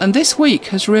worked. And this week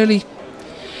has really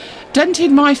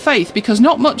dented my faith, because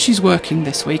not much is working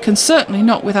this week, and certainly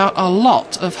not without a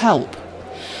lot of help.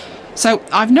 So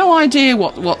I've no idea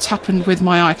what's happened with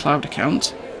my iCloud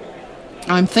account.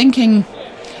 I'm thinking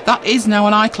that is now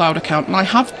an iCloud account, and I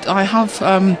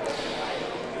have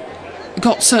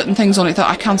got certain things on it that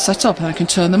I can set up and I can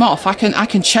turn them off. I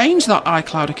can change that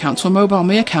iCloud account to a Mobile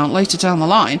Me account later down the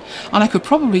line, and I could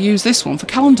probably use this one for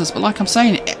calendars. But like I'm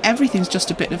saying, everything's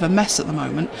just a bit of a mess at the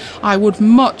moment. I would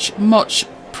much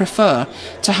prefer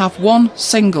to have one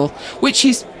single, which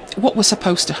is what we're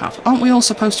supposed to have. Aren't we all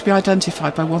supposed to be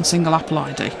identified by one single Apple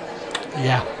ID?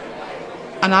 Yeah.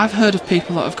 And I've heard of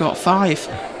people that have got 5.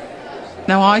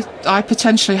 Now, I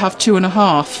potentially have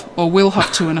 2.5, or will have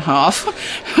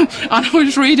 2.5. And I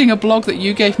was reading a blog that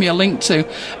you gave me a link to,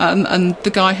 and the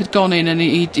guy had gone in and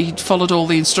he'd followed all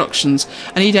the instructions,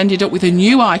 and he'd ended up with a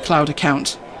new iCloud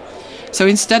account. So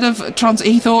instead of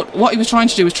he thought what he was trying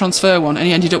to do was transfer one, and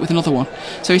he ended up with another one.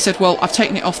 So he said, well, I've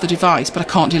taken it off the device, but I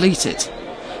can't delete it.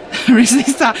 There's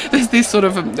this sort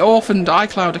of orphaned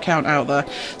iCloud account out there.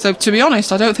 So to be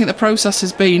honest, I don't think the process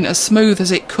has been as smooth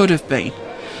as it could have been.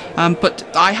 But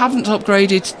I haven't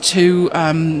upgraded to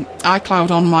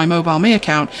iCloud on my Mobile Me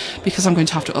account, because I'm going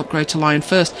to have to upgrade to Lion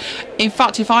first. In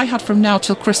fact, if I had from now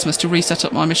till Christmas to reset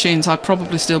up my machines, I'd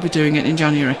probably still be doing it in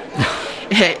January.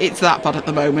 It's that bad at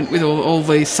the moment with all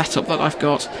the setup that I've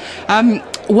got.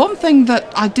 One thing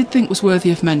that I did think was worthy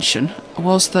of mention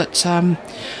was that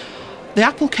the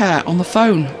Apple Care on the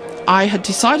phone, I had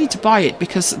decided to buy it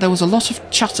because there was a lot of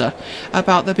chatter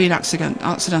about there being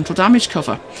accidental damage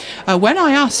cover. When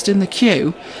I asked in the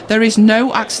queue, there is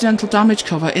no accidental damage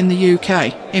cover in the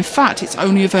UK. In fact, it's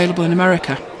only available in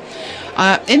America.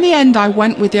 In the end, I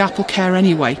went with the Apple Care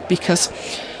anyway, because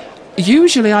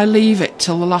usually I leave it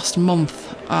till the last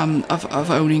month of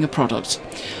owning a product.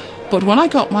 But when I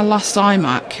got my last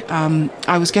iMac,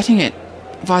 I was getting it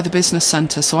via the business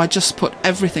centre, so I just put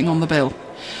everything on the bill.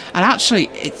 And actually,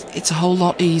 it's a whole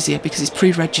lot easier because it's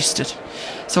pre-registered.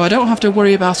 So I don't have to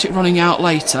worry about it running out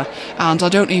later, and I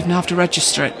don't even have to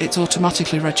register it. It's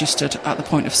automatically registered at the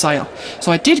point of sale.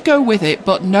 So I did go with it,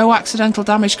 but no accidental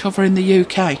damage cover in the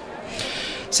UK.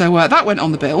 So that went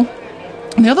on the bill.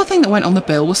 And the other thing that went on the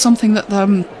bill was something that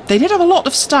they did have a lot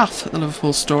of staff at the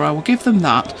Liverpool store, I will give them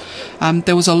that.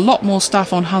 There was a lot more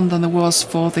staff on hand than there was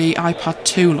for the iPad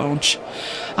 2 launch.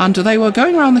 And they were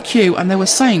going around the queue and they were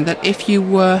saying that if you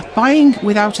were buying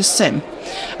without a SIM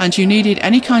and you needed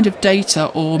any kind of data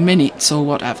or minutes or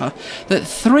whatever, that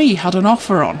 3 had an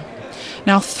offer on.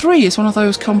 Now, 3 is one of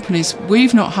those companies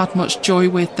we've not had much joy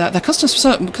with. Their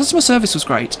customer service was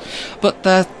great, but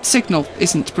their signal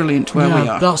isn't brilliant where we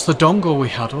are. That's the dongle we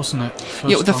had, wasn't it?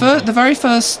 The very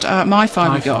first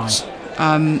MiFi we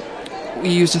got, we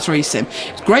used a 3 SIM.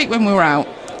 It was great when we were out.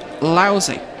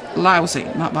 Lousy,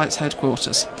 Matt Bytes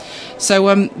headquarters.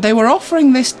 So they were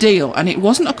offering this deal, and it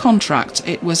wasn't a contract,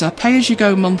 it was a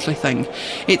pay-as-you-go monthly thing.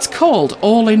 It's called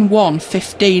All-in-One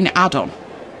 15 Add-on.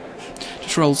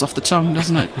 Rolls off the tongue,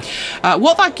 doesn't it?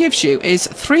 What that gives you is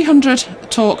 300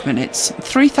 talk minutes,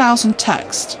 3,000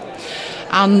 text,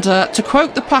 and to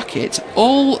quote the packet,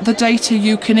 all the data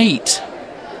you can eat.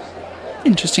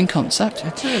 Interesting concept.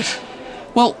 It is.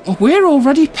 Well, we're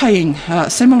already paying a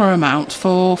similar amount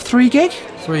for 3 gig.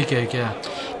 3 gig, yeah.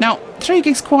 Now, 3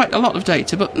 gig's quite a lot of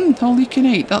data, but all you can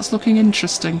eat, that's looking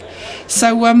interesting.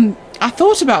 So I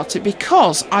thought about it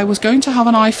because I was going to have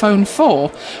an iPhone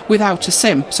 4 without a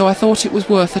SIM, so I thought it was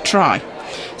worth a try.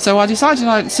 So I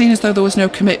decided, seeing as though there was no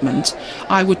commitment,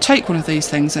 I would take one of these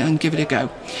things and give it a go.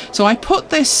 So I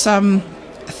put this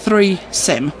 3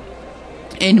 SIM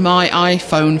in my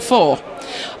iPhone 4,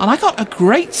 and I got a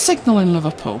great signal in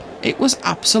Liverpool. It was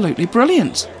absolutely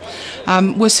brilliant.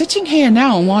 We're sitting here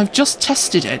now and I've just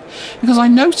tested it because I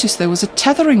noticed there was a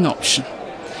tethering option.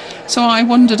 So I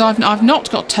wondered, I've not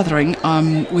got tethering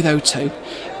with O2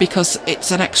 because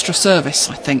it's an extra service,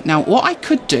 I think. Now, what I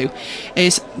could do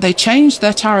is they changed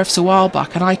their tariffs a while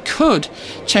back, and I could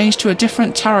change to a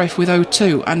different tariff with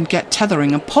O2 and get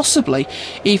tethering, and possibly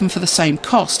even for the same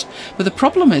cost. But the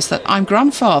problem is that I'm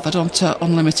grandfathered onto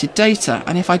unlimited data,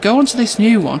 and if I go onto this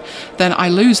new one, then I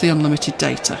lose the unlimited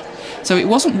data. So it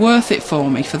wasn't worth it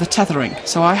for me for the tethering.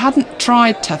 So I hadn't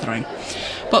tried tethering.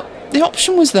 But the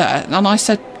option was there, and I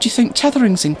said, do you think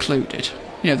tethering's included?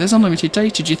 You know, there's unlimited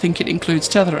data, do you think it includes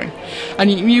tethering?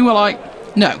 And you were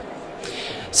like, no.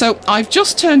 So I've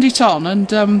just turned it on,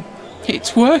 and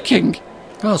it's working.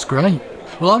 That's great.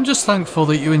 Well, I'm just thankful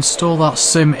that you installed that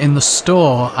SIM in the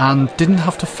store and didn't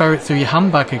have to ferret through your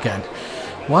handbag again.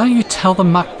 Why don't you tell the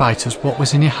MacBiters what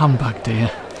was in your handbag,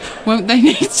 dear? Well, they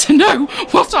need to know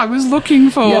what I was looking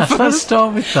for. Yes, first. let's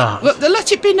start with that.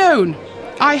 Let it be known,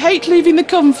 I hate leaving the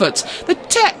comfort, the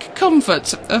tech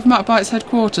comfort of MacBite's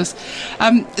headquarters.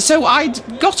 So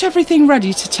I'd got everything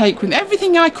ready to take with me,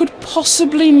 everything I could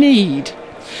possibly need.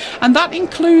 And that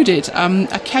included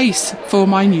a case for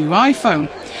my new iPhone.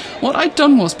 What I'd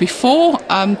done was, before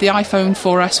the iPhone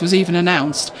 4S was even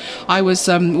announced, I was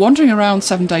wandering around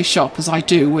 7 Day Shop, as I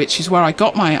do, which is where I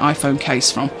got my iPhone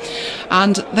case from,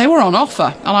 and they were on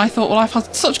offer, and I thought, well, I've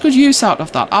had such good use out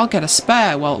of that, I'll get a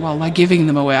spare. Well, they're giving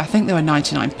them away. I think they were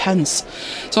 99 pence.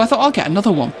 So I thought, I'll get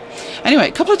another one. Anyway,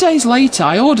 a couple of days later,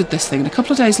 I ordered this thing, and a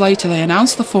couple of days later they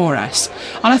announced the 4S,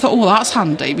 and I thought, oh, well, that's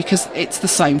handy, because it's the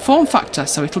same form factor,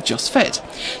 so it'll just fit.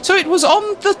 So it was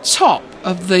on the top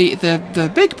of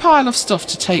the big pile of stuff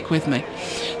to take with me.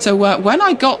 So when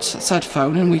I got said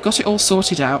phone and we got it all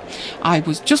sorted out, I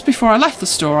was, just before I left the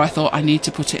store, I thought I need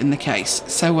to put it in the case.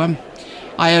 So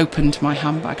I opened my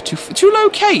handbag to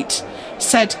locate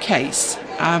said case.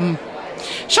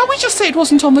 Shall we just say it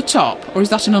wasn't on the top, or is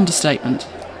that an understatement?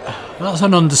 That's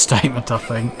an understatement, I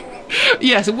think.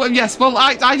 Yes. Well,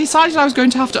 I decided I was going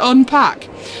to have to unpack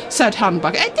said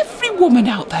handbag. And every woman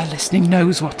out there listening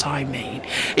knows what I mean.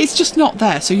 It's just not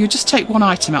there, so you just take one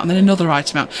item out and then another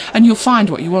item out, and you'll find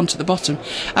what you want at the bottom.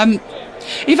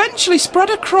 Eventually,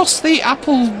 spread across the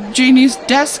Apple Genie's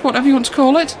desk, whatever you want to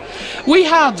call it, we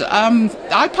had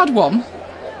iPad 1,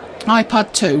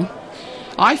 iPad 2,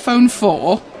 iPhone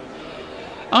 4,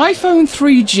 iPhone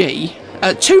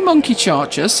 3G, 2 Monkey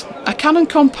chargers, a Canon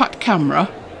compact camera,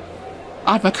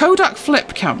 I had my Kodak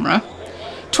flip camera,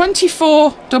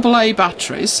 24 AA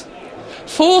batteries,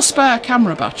 4 spare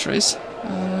camera batteries,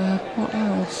 what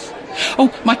else?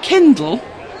 Oh, my Kindle.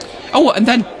 Oh, and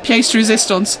then pièce de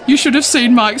résistance. You should have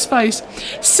seen Mike's face.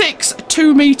 6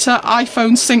 2-metre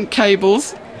iPhone sync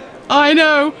cables. I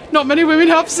know, not many women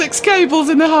have 6 cables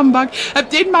in their handbag.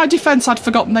 In my defence, I'd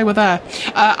forgotten they were there.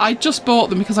 I just bought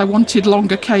them because I wanted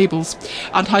longer cables,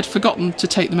 and I'd forgotten to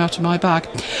take them out of my bag.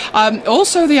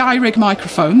 Also the iRig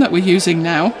microphone that we're using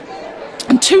now,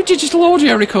 and 2 digital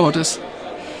audio recorders.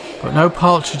 But no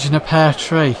partridge in a pear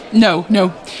tree. No.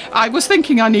 I was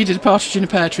thinking I needed a partridge in a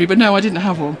pear tree, but no, I didn't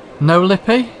have one. No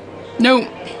Lippy? No.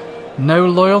 No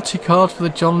loyalty card for the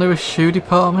John Lewis Shoe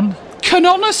Department? Can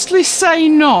honestly say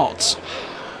not.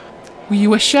 Were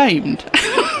you ashamed?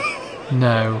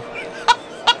 No.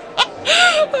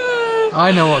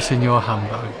 I know what's in your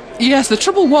handbag. Yes, the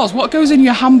trouble was, what goes in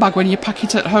your handbag when you pack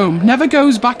it at home never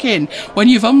goes back in when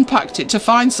you've unpacked it to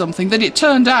find something that it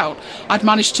turned out I'd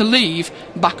managed to leave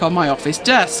back on my office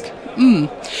desk.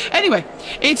 Anyway,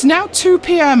 it's now 2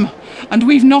 p.m. and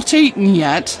we've not eaten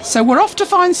yet, so we're off to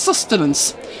find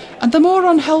sustenance. And the more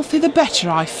unhealthy the better,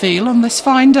 I feel, on this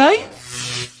fine day.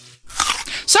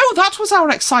 So that was our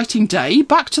exciting day,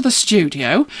 back to the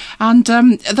studio, and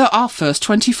our first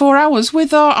 24 hours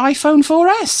with our iPhone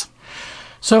 4S.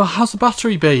 So how's the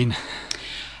battery been?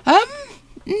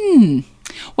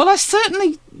 Well, I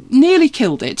certainly nearly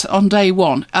killed it on day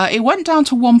one. It went down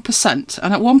to 1%,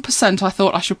 and at 1% I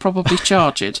thought I should probably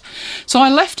charge it. So I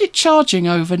left it charging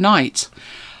overnight.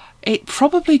 It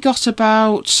probably got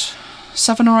about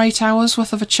 7 or 8 hours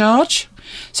worth of a charge.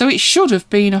 So it should have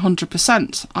been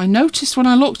 100%. I noticed when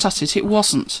I looked at it, it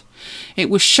wasn't. It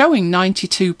was showing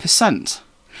 92%,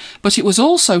 but it was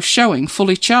also showing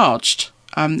fully charged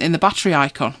in the battery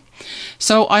icon.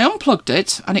 So I unplugged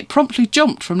it and it promptly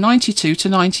jumped from 92 to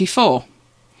 94.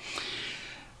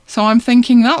 So I'm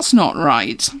thinking that's not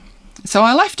right. So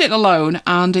I left it alone,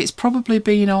 and it's probably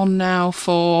been on now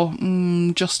for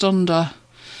just under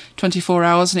 24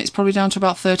 hours, and it's probably down to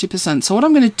about 30%. So what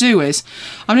I'm going to do is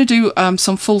I'm going to do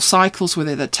some full cycles with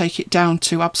it that take it down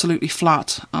to absolutely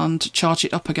flat and charge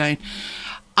it up again.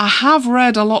 I have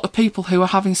read a lot of people who are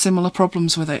having similar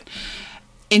problems with it.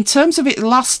 In terms of it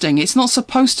lasting, it's not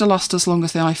supposed to last as long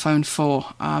as the iPhone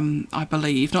 4, I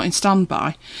believe, not in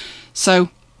standby. So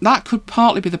that could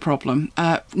partly be the problem.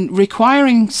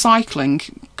 Requiring cycling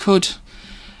could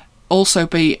also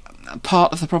be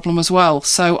part of the problem as well.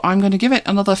 So I'm going to give it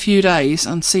another few days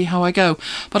and see how I go.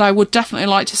 But I would definitely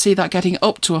like to see that getting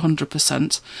up to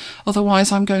 100%.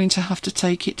 Otherwise, I'm going to have to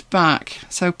take it back.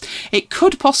 So it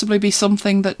could possibly be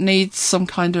something that needs some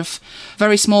kind of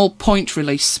very small point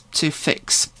release to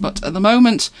fix. But at the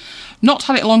moment, not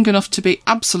had it long enough to be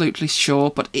absolutely sure.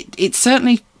 But it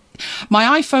certainly...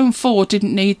 My iPhone 4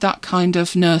 didn't need that kind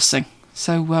of nursing.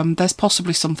 So there's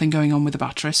possibly something going on with the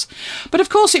batteries. But of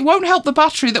course it won't help the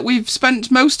battery that we've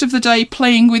spent most of the day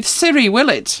playing with Siri, will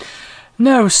it?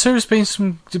 No, Siri's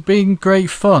been great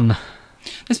fun.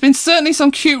 There's been certainly some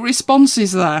cute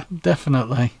responses there.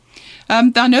 Definitely.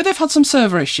 I know they've had some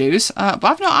server issues, but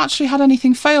I've not actually had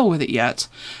anything fail with it yet.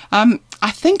 I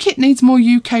think it needs more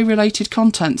UK-related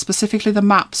content, specifically the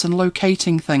maps and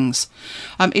locating things.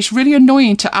 It's really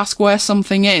annoying to ask where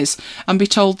something is and be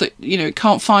told that, it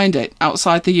can't find it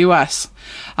outside the US.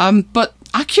 But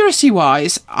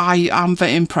accuracy-wise, I am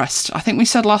very impressed. I think we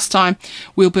said last time,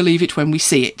 we'll believe it when we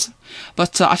see it.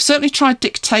 But I've certainly tried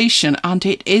dictation, and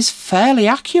it is fairly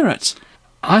accurate.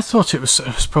 I thought it was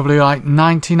probably like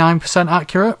 99%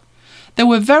 accurate. There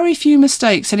were very few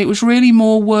mistakes, and it was really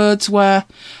more words where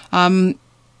the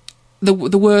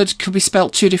word could be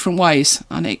spelt two different ways,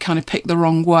 and it kind of picked the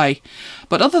wrong way.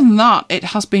 But other than that, it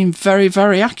has been very,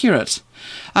 very accurate.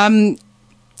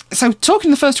 So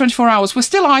talking the first 24 hours, we're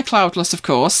still iCloudless, of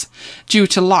course, due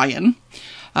to Lion.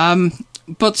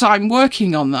 But I'm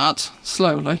working on that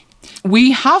slowly.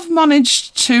 We have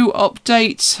managed to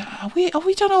update... Have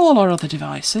we done all our other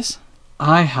devices?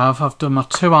 I have. I've done my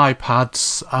 2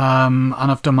 iPads, and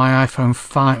I've done my iPhone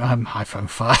 5. iPhone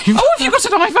 5. Oh, have you got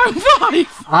an iPhone 5?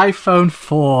 iPhone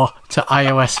 4 to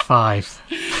iOS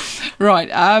 5. Right.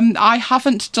 I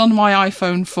haven't done my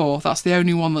iPhone 4. That's the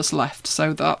only one that's left.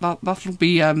 So that'll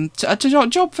be a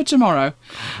job for tomorrow.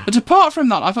 But apart from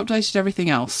that, I've updated everything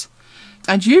else.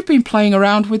 And you've been playing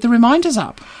around with the Reminders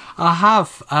app. I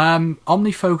have.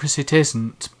 OmniFocus it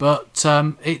isn't, but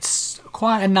it's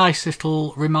quite a nice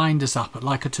little Reminders app,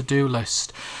 like a to-do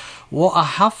list. What I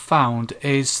have found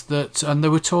is that, and they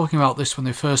were talking about this when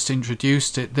they first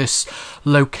introduced it, this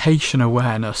location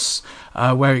awareness,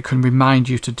 where it can remind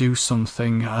you to do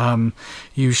something.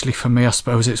 Usually for me, I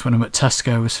suppose it's when I'm at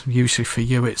Tesco's. Usually for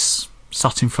you, it's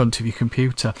sat in front of your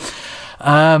computer.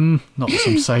 Not that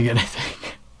I'm saying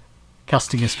anything.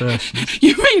 Casting aspersions.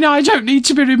 You mean I don't need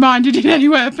to be reminded in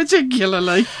anywhere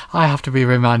particularly? I have to be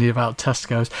reminded about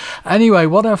Tesco's. Anyway,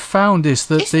 what I've found is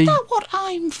that Isn't that what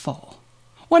I'm for?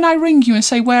 When I ring you and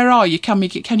say, where are you? Can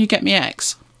you get me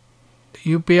X?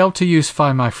 You'll be able to use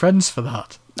Find My Friends for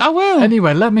that. I will.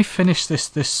 Anyway, let me finish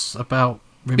this about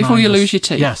reminders. Before you lose your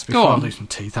teeth. Yes, before I lose my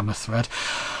teeth, I'm a thread.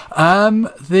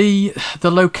 The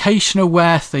location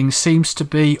aware thing seems to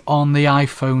be on the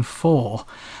iPhone 4.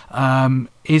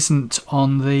 Isn't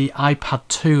on the iPad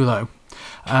 2 though,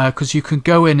 because you can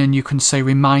go in and you can say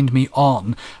remind me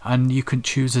on, and you can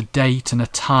choose a date and a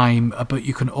time, but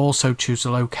you can also choose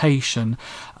a location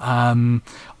on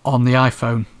the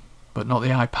iPhone, but not the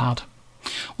iPad.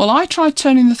 Well, I tried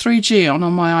turning the 3G on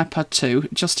my iPad 2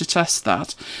 just to test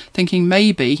that, thinking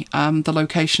maybe the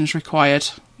locations required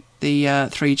the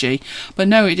 3G, but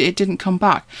no, it didn't come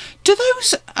back. Do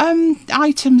those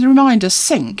items reminders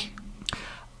sync?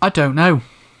 I don't know.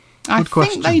 I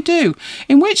think they do.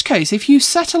 In which case, if you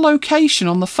set a location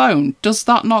on the phone, does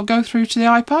that not go through to the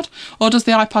iPad? Or does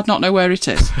the iPad not know where it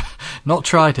is? Not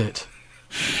tried it.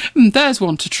 There's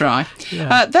one to try.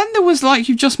 Yeah. Then there was, like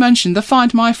you just mentioned, the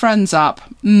Find My Friends app.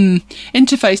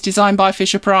 Interface designed by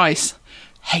Fisher-Price.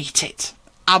 Hate it.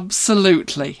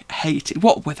 Absolutely hate it.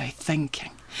 What were they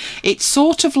thinking? It's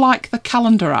sort of like the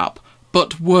calendar app,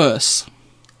 but worse.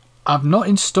 I've not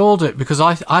installed it because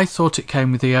I thought it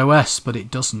came with the OS, but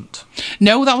it doesn't.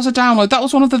 No, that was a download. That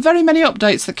was one of the very many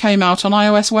updates that came out on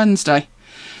iOS Wednesday.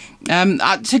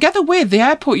 Together with the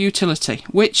airport utility,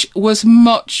 which was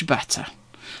much better.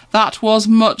 That was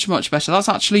much, much better. That's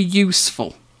actually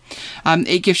useful.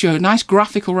 It gives you a nice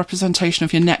graphical representation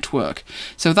of your network.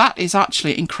 So that is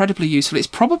actually incredibly useful. It's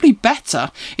probably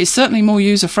better, it's certainly more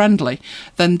user-friendly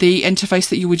than the interface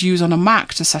that you would use on a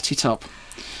Mac to set it up.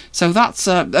 So that's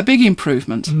a big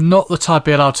improvement. Not that I'd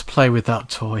be allowed to play with that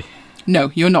toy. No,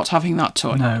 you're not having that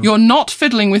toy. No. You're not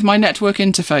fiddling with my network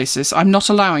interfaces. I'm not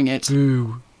allowing it.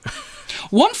 Ooh.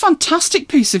 One fantastic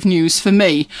piece of news for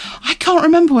me, I can't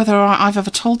remember whether I've ever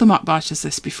told the MacBiters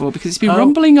this before because it's been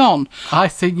rumbling on. I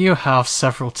think you have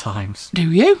several times.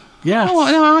 Do you? Yes. Oh,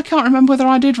 no, I can't remember whether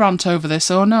I did rant over this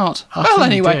or not. I Well, think you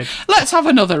anyway, did. let's have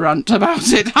another rant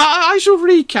about it. I shall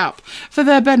recap for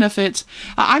their benefit.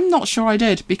 I'm not sure I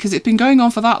did because it's been going on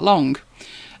for that long.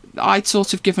 I'd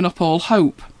sort of given up all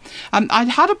hope. I'd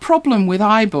had a problem with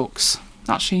iBooks.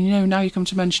 Actually, now you come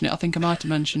to mention it, I think I might have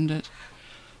mentioned it.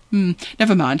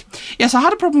 Never mind. Yes, I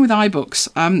had a problem with iBooks.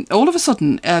 All of a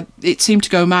sudden, it seemed to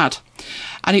go mad.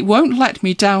 And it won't let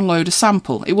me download a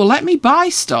sample. It will let me buy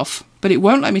stuff, but it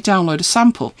won't let me download a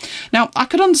sample. Now, I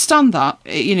could understand that,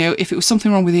 if it was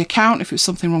something wrong with the account, if it was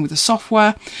something wrong with the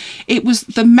software. It was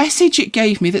the message it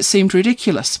gave me that seemed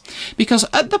ridiculous. Because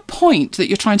at the point that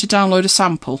you're trying to download a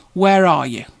sample, where are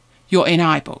you? You're in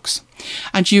iBooks.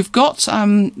 And you've got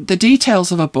the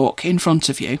details of a book in front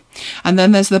of you. And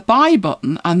then there's the buy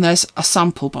button and there's a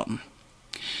sample button.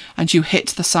 And you hit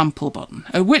the sample button.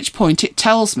 At which point it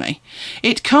tells me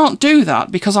it can't do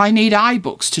that because I need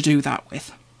iBooks to do that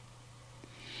with.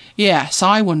 Yes,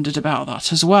 I wondered about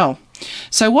that as well.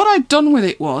 So what I'd done with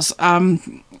it was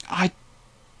I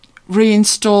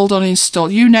reinstalled,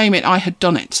 uninstalled, you name it, I had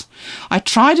done it. I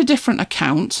tried a different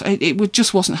account. It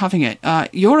just wasn't having it.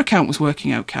 Your account was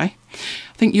working okay.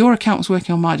 I think your account was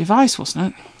working on my device,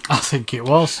 wasn't it? I think it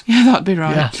was. Yeah, that'd be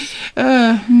right.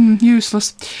 Yeah.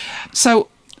 Useless. So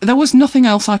there was nothing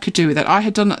else I could do with it. I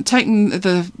had taken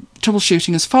the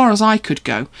troubleshooting as far as I could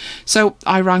go. So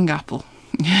I rang Apple.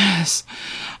 Yes.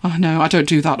 Oh, no, I don't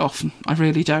do that often. I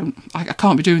really don't. I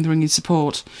can't be doing the ringing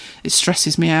support. It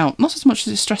stresses me out. Not as much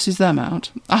as it stresses them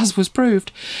out, as was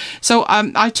proved. So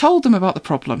I told them about the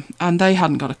problem, and they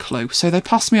hadn't got a clue. So they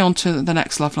passed me on to the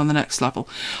next level and the next level.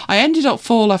 I ended up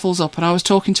 4 levels up, and I was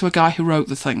talking to a guy who wrote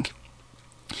the thing.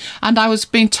 And I was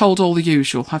being told all the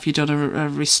usual. Have you done a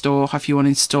restore? Have you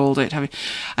uninstalled it? Have you?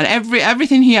 And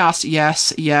everything he asked,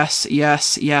 yes, yes,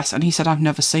 yes, yes. And he said, I've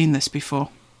never seen this before.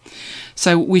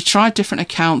 So we tried different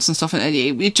accounts and stuff, and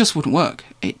it just wouldn't work.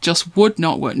 It just would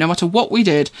not work. No matter what we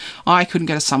did, I couldn't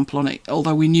get a sample on it,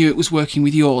 although we knew it was working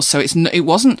with yours. So it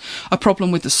wasn't a problem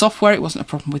with the software. It wasn't a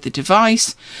problem with the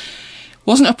device. It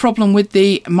wasn't a problem with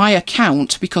my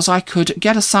account because I could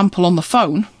get a sample on the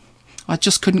phone. I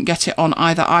just couldn't get it on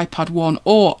either iPad 1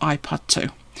 or iPad 2.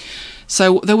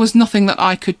 So there was nothing that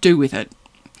I could do with it.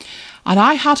 And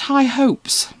I had high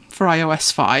hopes for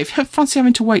iOS 5. Fancy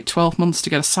having to wait 12 months to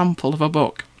get a sample of a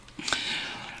book.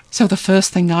 So the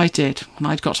first thing I did when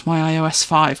I'd got my iOS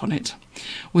 5 on it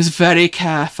was very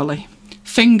carefully,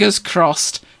 fingers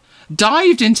crossed,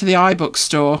 dived into the iBook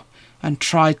store and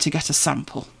tried to get a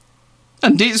sample.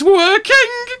 And it's working!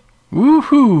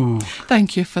 Woohoo!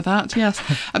 Thank you for that, yes.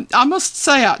 I must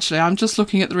say, actually, I'm just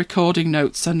looking at the recording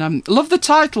notes and love the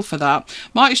title for that.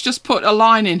 Mike's just put a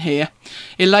line in here.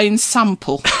 Elaine's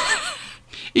sample.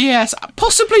 Yes,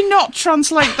 possibly not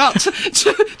translate that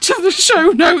to the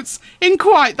show notes in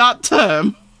quite that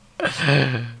term.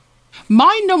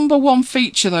 My number one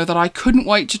feature, though, that I couldn't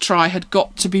wait to try had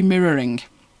got to be mirroring,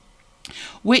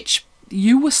 which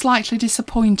you were slightly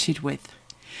disappointed with,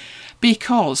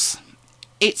 because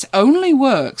it only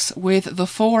works with the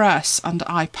 4S and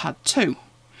iPad 2,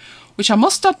 which I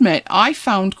must admit I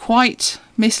found quite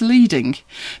misleading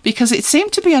because it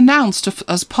seemed to be announced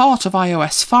as part of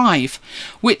iOS 5,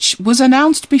 which was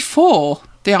announced before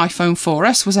the iPhone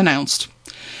 4S was announced.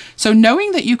 So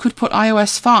knowing that you could put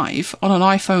iOS 5 on an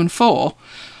iPhone 4,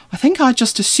 I think I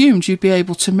just assumed you'd be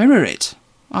able to mirror it.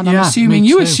 And I'm assuming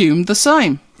you assumed the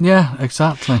same. Yeah,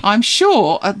 exactly. I'm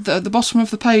sure at the bottom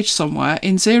of the page somewhere,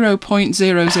 in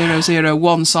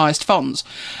 0.0001 sized fonts,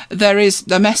 there is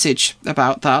a message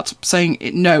about that saying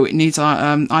it needs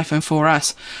iPhone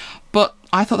 4S. But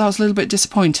I thought that was a little bit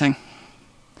disappointing.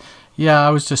 Yeah, I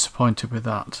was disappointed with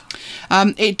that.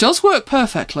 It does work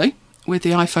perfectly with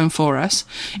the iPhone 4S.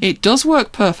 It does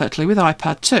work perfectly with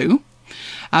iPad 2.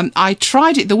 I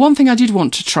tried it. The one thing I did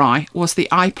want to try was the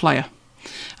iPlayer.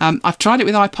 I've tried it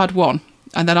with iPad 1,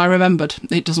 and then I remembered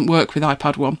it doesn't work with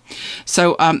iPad 1.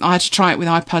 So I had to try it with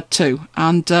iPad 2,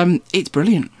 and it's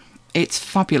brilliant. It's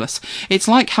fabulous. It's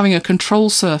like having a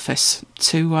control surface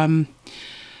to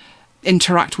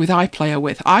interact with iPlayer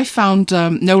with. I found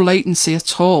no latency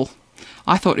at all.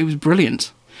 I thought it was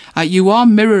brilliant. You are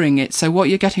mirroring it, so what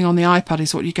you're getting on the iPad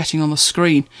is what you're getting on the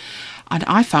screen. And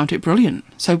I found it brilliant.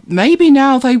 So maybe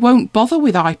now they won't bother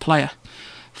with iPlayer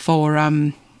for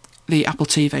the Apple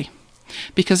TV,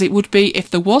 because it would be, if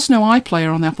there was no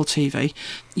iPlayer on the Apple TV,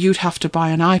 you'd have to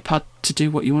buy an iPad to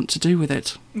do what you want to do with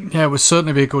it. Yeah, it would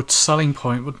certainly be a good selling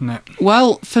point, wouldn't it?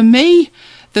 Well, for me,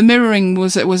 the mirroring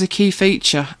was a key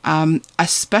feature,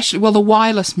 especially, well, the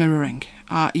wireless mirroring.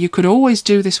 You could always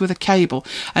do this with a cable,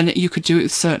 and you could do it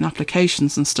with certain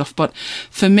applications and stuff. But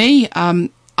for me,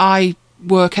 I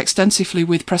work extensively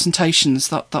with presentations.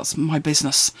 That's my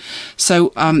business. So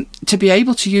to be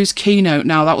able to use Keynote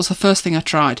now, that was the first thing I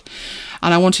tried.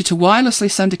 And I wanted to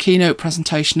wirelessly send a Keynote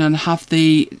presentation and have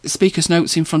the speaker's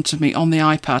notes in front of me on the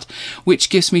iPad, which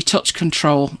gives me touch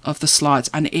control of the slides.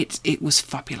 And it was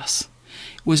fabulous.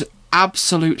 It was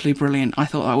absolutely brilliant. I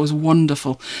thought that was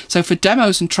wonderful. So for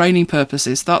demos and training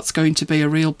purposes, that's going to be a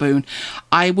real boon.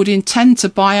 I would intend to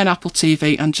buy an Apple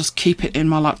TV and just keep it in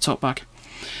my laptop bag.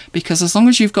 Because as long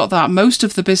as you've got that, most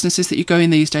of the businesses that you go in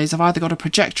these days have either got a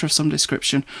projector of some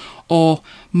description, or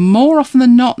more often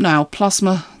than not now,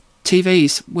 plasma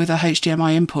TVs with a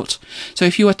HDMI input. So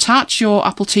if you attach your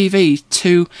Apple TV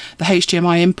to the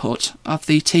HDMI input of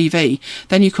the TV,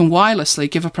 then you can wirelessly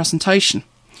give a presentation,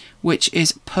 which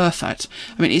is perfect.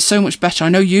 I mean, it's so much better. I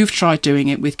know you've tried doing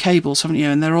it with cables, haven't you?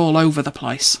 And they're all over the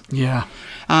place. Yeah.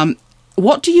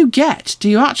 What do you get? Do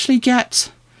you actually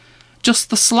get just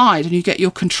the slide and you get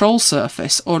your control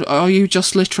surface, or are you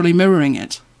just literally mirroring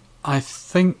it? I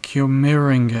think you're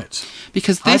mirroring it.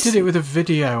 Because this, I did it with a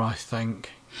video, I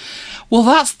think. Well,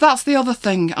 that's the other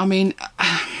thing. I mean,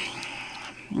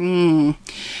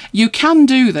 you can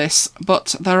do this,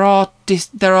 but there are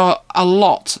a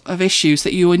lot of issues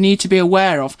that you would need to be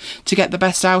aware of to get the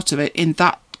best out of it in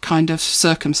that kind of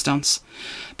circumstance.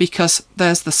 Because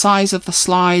there's the size of the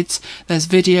slides, there's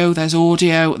video, there's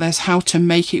audio, there's how to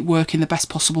make it work in the best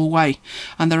possible way.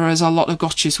 And there is a lot of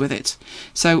gotchas with it.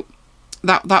 So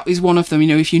that is one of them. You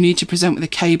know, if you need to present with a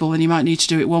cable, then you might need to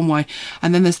do it one way.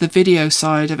 And then there's the video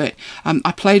side of it.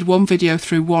 I played one video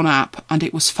through one app and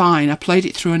it was fine. I played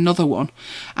it through another one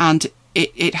and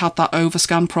it had that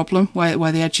overscan problem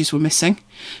where the edges were missing.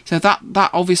 So that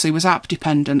obviously was app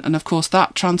dependent, and of course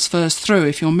that transfers through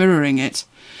if you're mirroring it.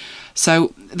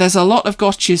 So there's a lot of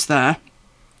gotchas there,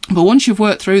 but once you've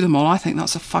worked through them all, I think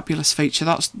that's a fabulous feature.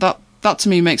 That to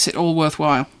me makes it all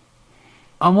worthwhile.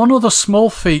 And one other small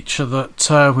feature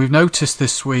that we've noticed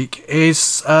this week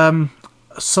is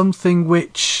something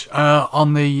which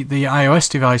on the iOS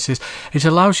devices, it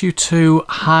allows you to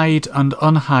hide and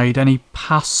unhide any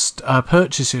past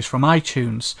purchases from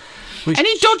iTunes.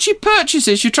 Any dodgy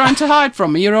purchases you're trying to hide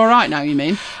from me? You're all right now, you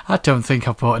mean? I don't think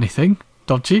I've bought anything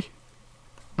dodgy.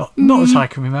 Not as I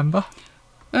can remember.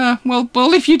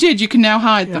 Well, if you did, you can now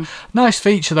hide them. Nice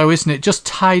feature though, isn't it? Just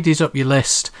tidies up your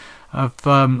list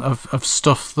of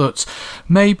stuff that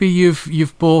maybe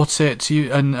you've bought it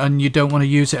and you don't want to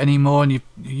use it anymore, and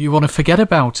you want to forget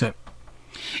about it.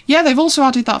 Yeah, they've also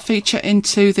added that feature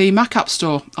into the Mac App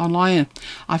Store on Lion.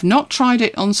 I've not tried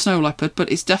it on Snow Leopard,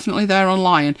 but it's definitely there on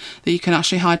Lion, that you can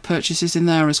actually hide purchases in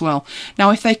there as well. Now,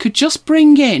 if they could just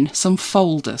bring in some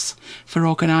folders for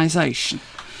organisation,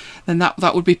 then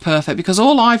that would be perfect, because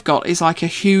all I've got is like a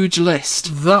huge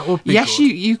list. That would be yes,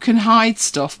 good. you can hide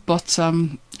stuff, but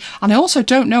and I also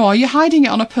don't know, are you hiding it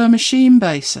on a per machine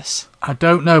basis? I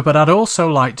don't know, but I'd also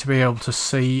like to be able to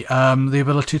see the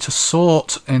ability to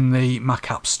sort in the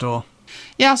Mac App Store.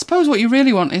 Yeah, I suppose what you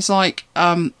really want is like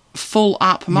full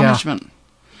app management. Yeah.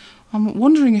 I'm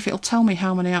wondering if it'll tell me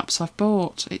how many apps I've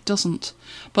bought. It doesn't.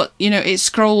 But, you know, it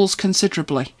scrolls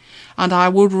considerably. And I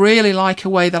would really like a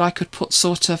way that I could put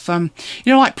sort of,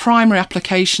 like primary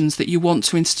applications that you want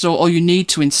to install or you need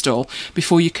to install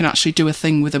before you can actually do a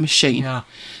thing with a machine. Yeah.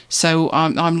 So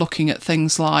I'm looking at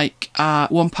things like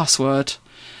 1Password.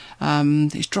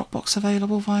 Is Dropbox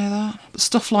available via that?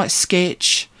 Stuff like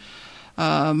Sketch.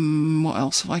 What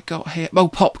else have I got here? Oh,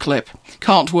 PopClip.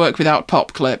 Can't work without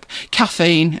PopClip.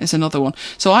 Caffeine is another one.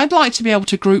 So I'd like to be able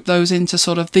to group those into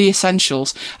sort of the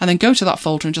essentials and then go to that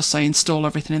folder and just say install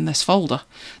everything in this folder.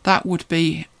 That would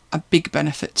be a big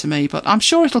benefit to me, but I'm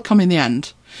sure it'll come in the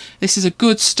end. This is a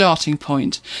good starting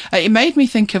point. It made me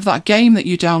think of that game that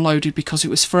you downloaded because it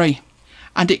was free.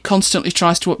 And it constantly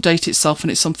tries to update itself,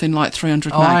 and it's something like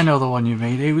 300 meg. Oh, I know the one you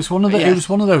mean. It was one of the. Yeah. It was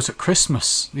one of those at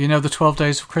Christmas. You know, the 12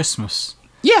 Days of Christmas.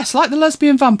 Yes, like the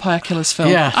lesbian vampire killers film.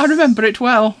 Yeah, I remember it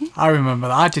well. I remember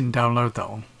that. I didn't download that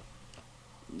one.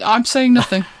 I'm saying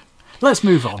nothing. Let's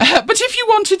move on. But if you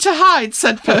wanted to hide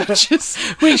said purchase,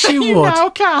 which you would, now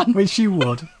can. Which you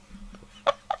would.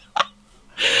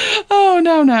 Oh,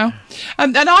 no.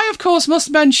 And I, of course,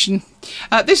 must mention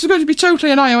this is going to be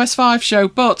totally an iOS 5 show,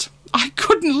 but I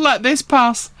couldn't let this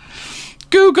pass.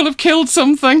 Google have killed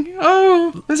something.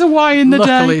 Oh, there's a Y in the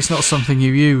day. Luckily, it's not something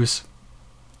you use.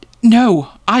 No,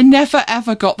 I never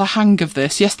ever got the hang of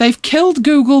this. Yes, they've killed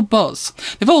Google Buzz.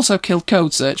 They've also killed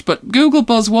Code Search, but Google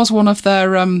Buzz was one of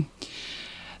their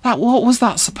What was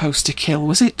that supposed to kill?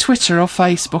 Was it Twitter or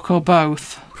Facebook or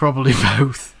both? Probably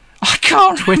both. I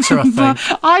can't Twitter, remember. I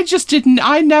think. I just didn't.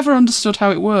 I never understood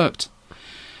how it worked.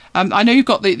 I know you've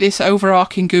got this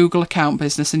overarching Google account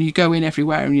business, and you go in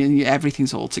everywhere, and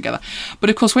everything's all together. But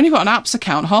of course, when you've got an apps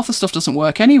account, half the stuff doesn't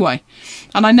work anyway.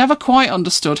 And I never quite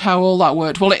understood how all that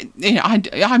worked. Well,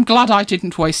 I'm glad I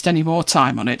didn't waste any more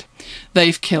time on it.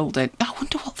 They've killed it. I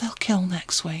wonder what they'll kill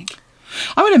next week.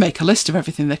 I'm going to make a list of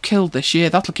everything they've killed this year.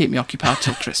 That'll keep me occupied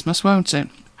till Christmas, won't it?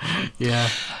 Yeah.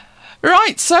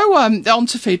 Right, so on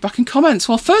to feedback and comments.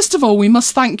 Well, first of all, we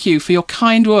must thank you for your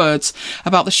kind words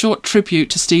about the short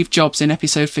tribute to Steve Jobs in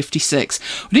episode 56.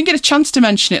 We didn't get a chance to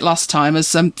mention it last time,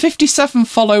 as 57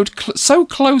 followed so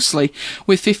closely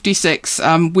with 56.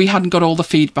 We hadn't got all the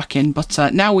feedback in, but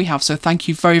now we have, so thank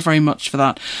you very, very much for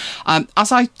that.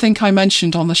 As I think I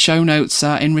mentioned on the show notes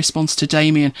in response to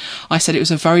Damien, I said it was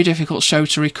a very difficult show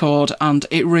to record, and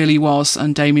it really was,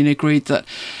 and Damien agreed that,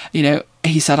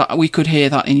 he said we could hear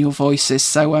that in your voices.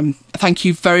 So thank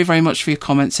you very, very much for your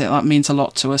comments. That means a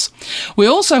lot to us. We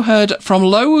also heard from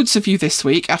loads of you this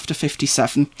week after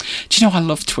 57. Do you know, I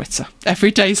love Twitter.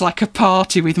 Every day's like a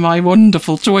party with my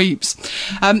wonderful tweets.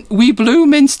 We blew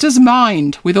Minster's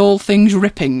mind with all things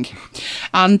ripping.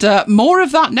 And more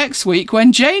of that next week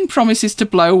when Jane promises to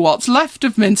blow what's left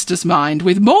of Minster's mind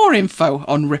with more info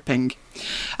on ripping.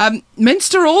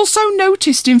 Minster also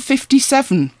noticed in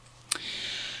 57...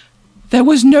 there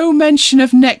was no mention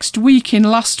of next week in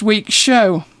last week's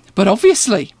show, but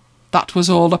obviously that was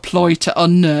all a ploy to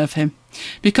unnerve him,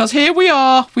 because here we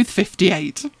are with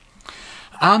 58.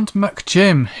 And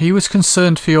McJim, he was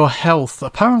concerned for your health.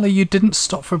 Apparently you didn't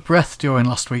stop for breath during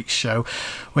last week's show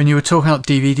when you were talking about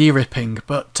DVD ripping,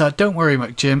 but don't worry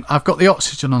McJim, I've got the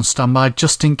oxygen on standby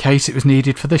just in case it was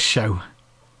needed for this show.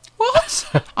 What?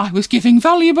 I was giving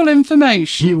valuable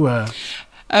information. You were.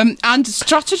 And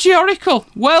Strategy Oracle,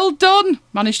 well done.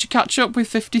 Managed to catch up with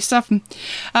 57.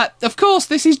 Of course,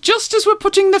 this is just as we're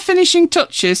putting the finishing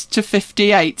touches to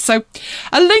 58. So,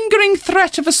 a lingering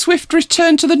threat of a swift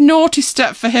return to the naughty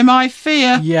step for him, I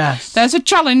fear. Yes. There's a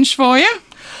challenge for you.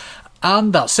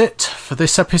 And that's it for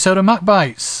this episode of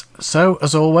MacBites. So,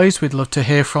 as always, we'd love to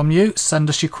hear from you. Send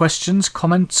us your questions,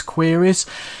 comments, queries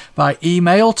by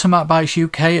email to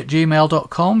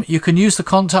macbitesuk@gmail.com. You can use the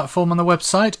contact form on the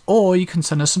website, or you can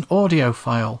send us an audio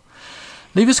file.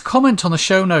 Leave us a comment on the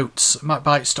show notes,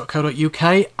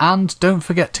 macbites.co.uk, and don't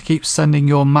forget to keep sending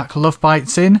your Mac Love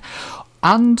Bites in,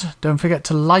 and don't forget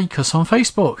to like us on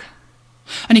Facebook.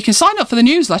 And you can sign up for the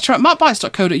newsletter at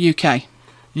macbites.co.uk.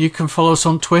 You can follow us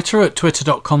on Twitter at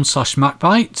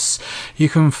twitter.com/MacBites. You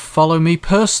can follow me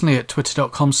personally at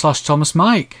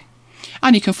twitter.com/ThomasMike.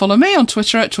 And you can follow me on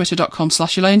Twitter at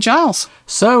twitter.com/Elaine Giles.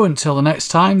 So until the next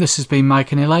time, this has been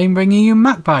Mike and Elaine bringing you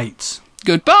MacBites.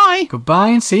 Goodbye. Goodbye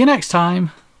and see you next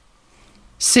time.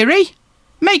 Siri,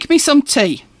 make me some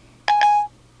tea.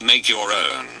 Make your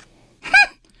own.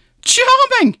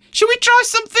 Charming. Shall we try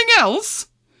something else?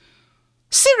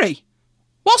 Siri,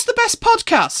 what's the best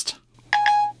podcast?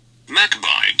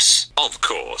 MacBites, of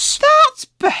course. That's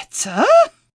better.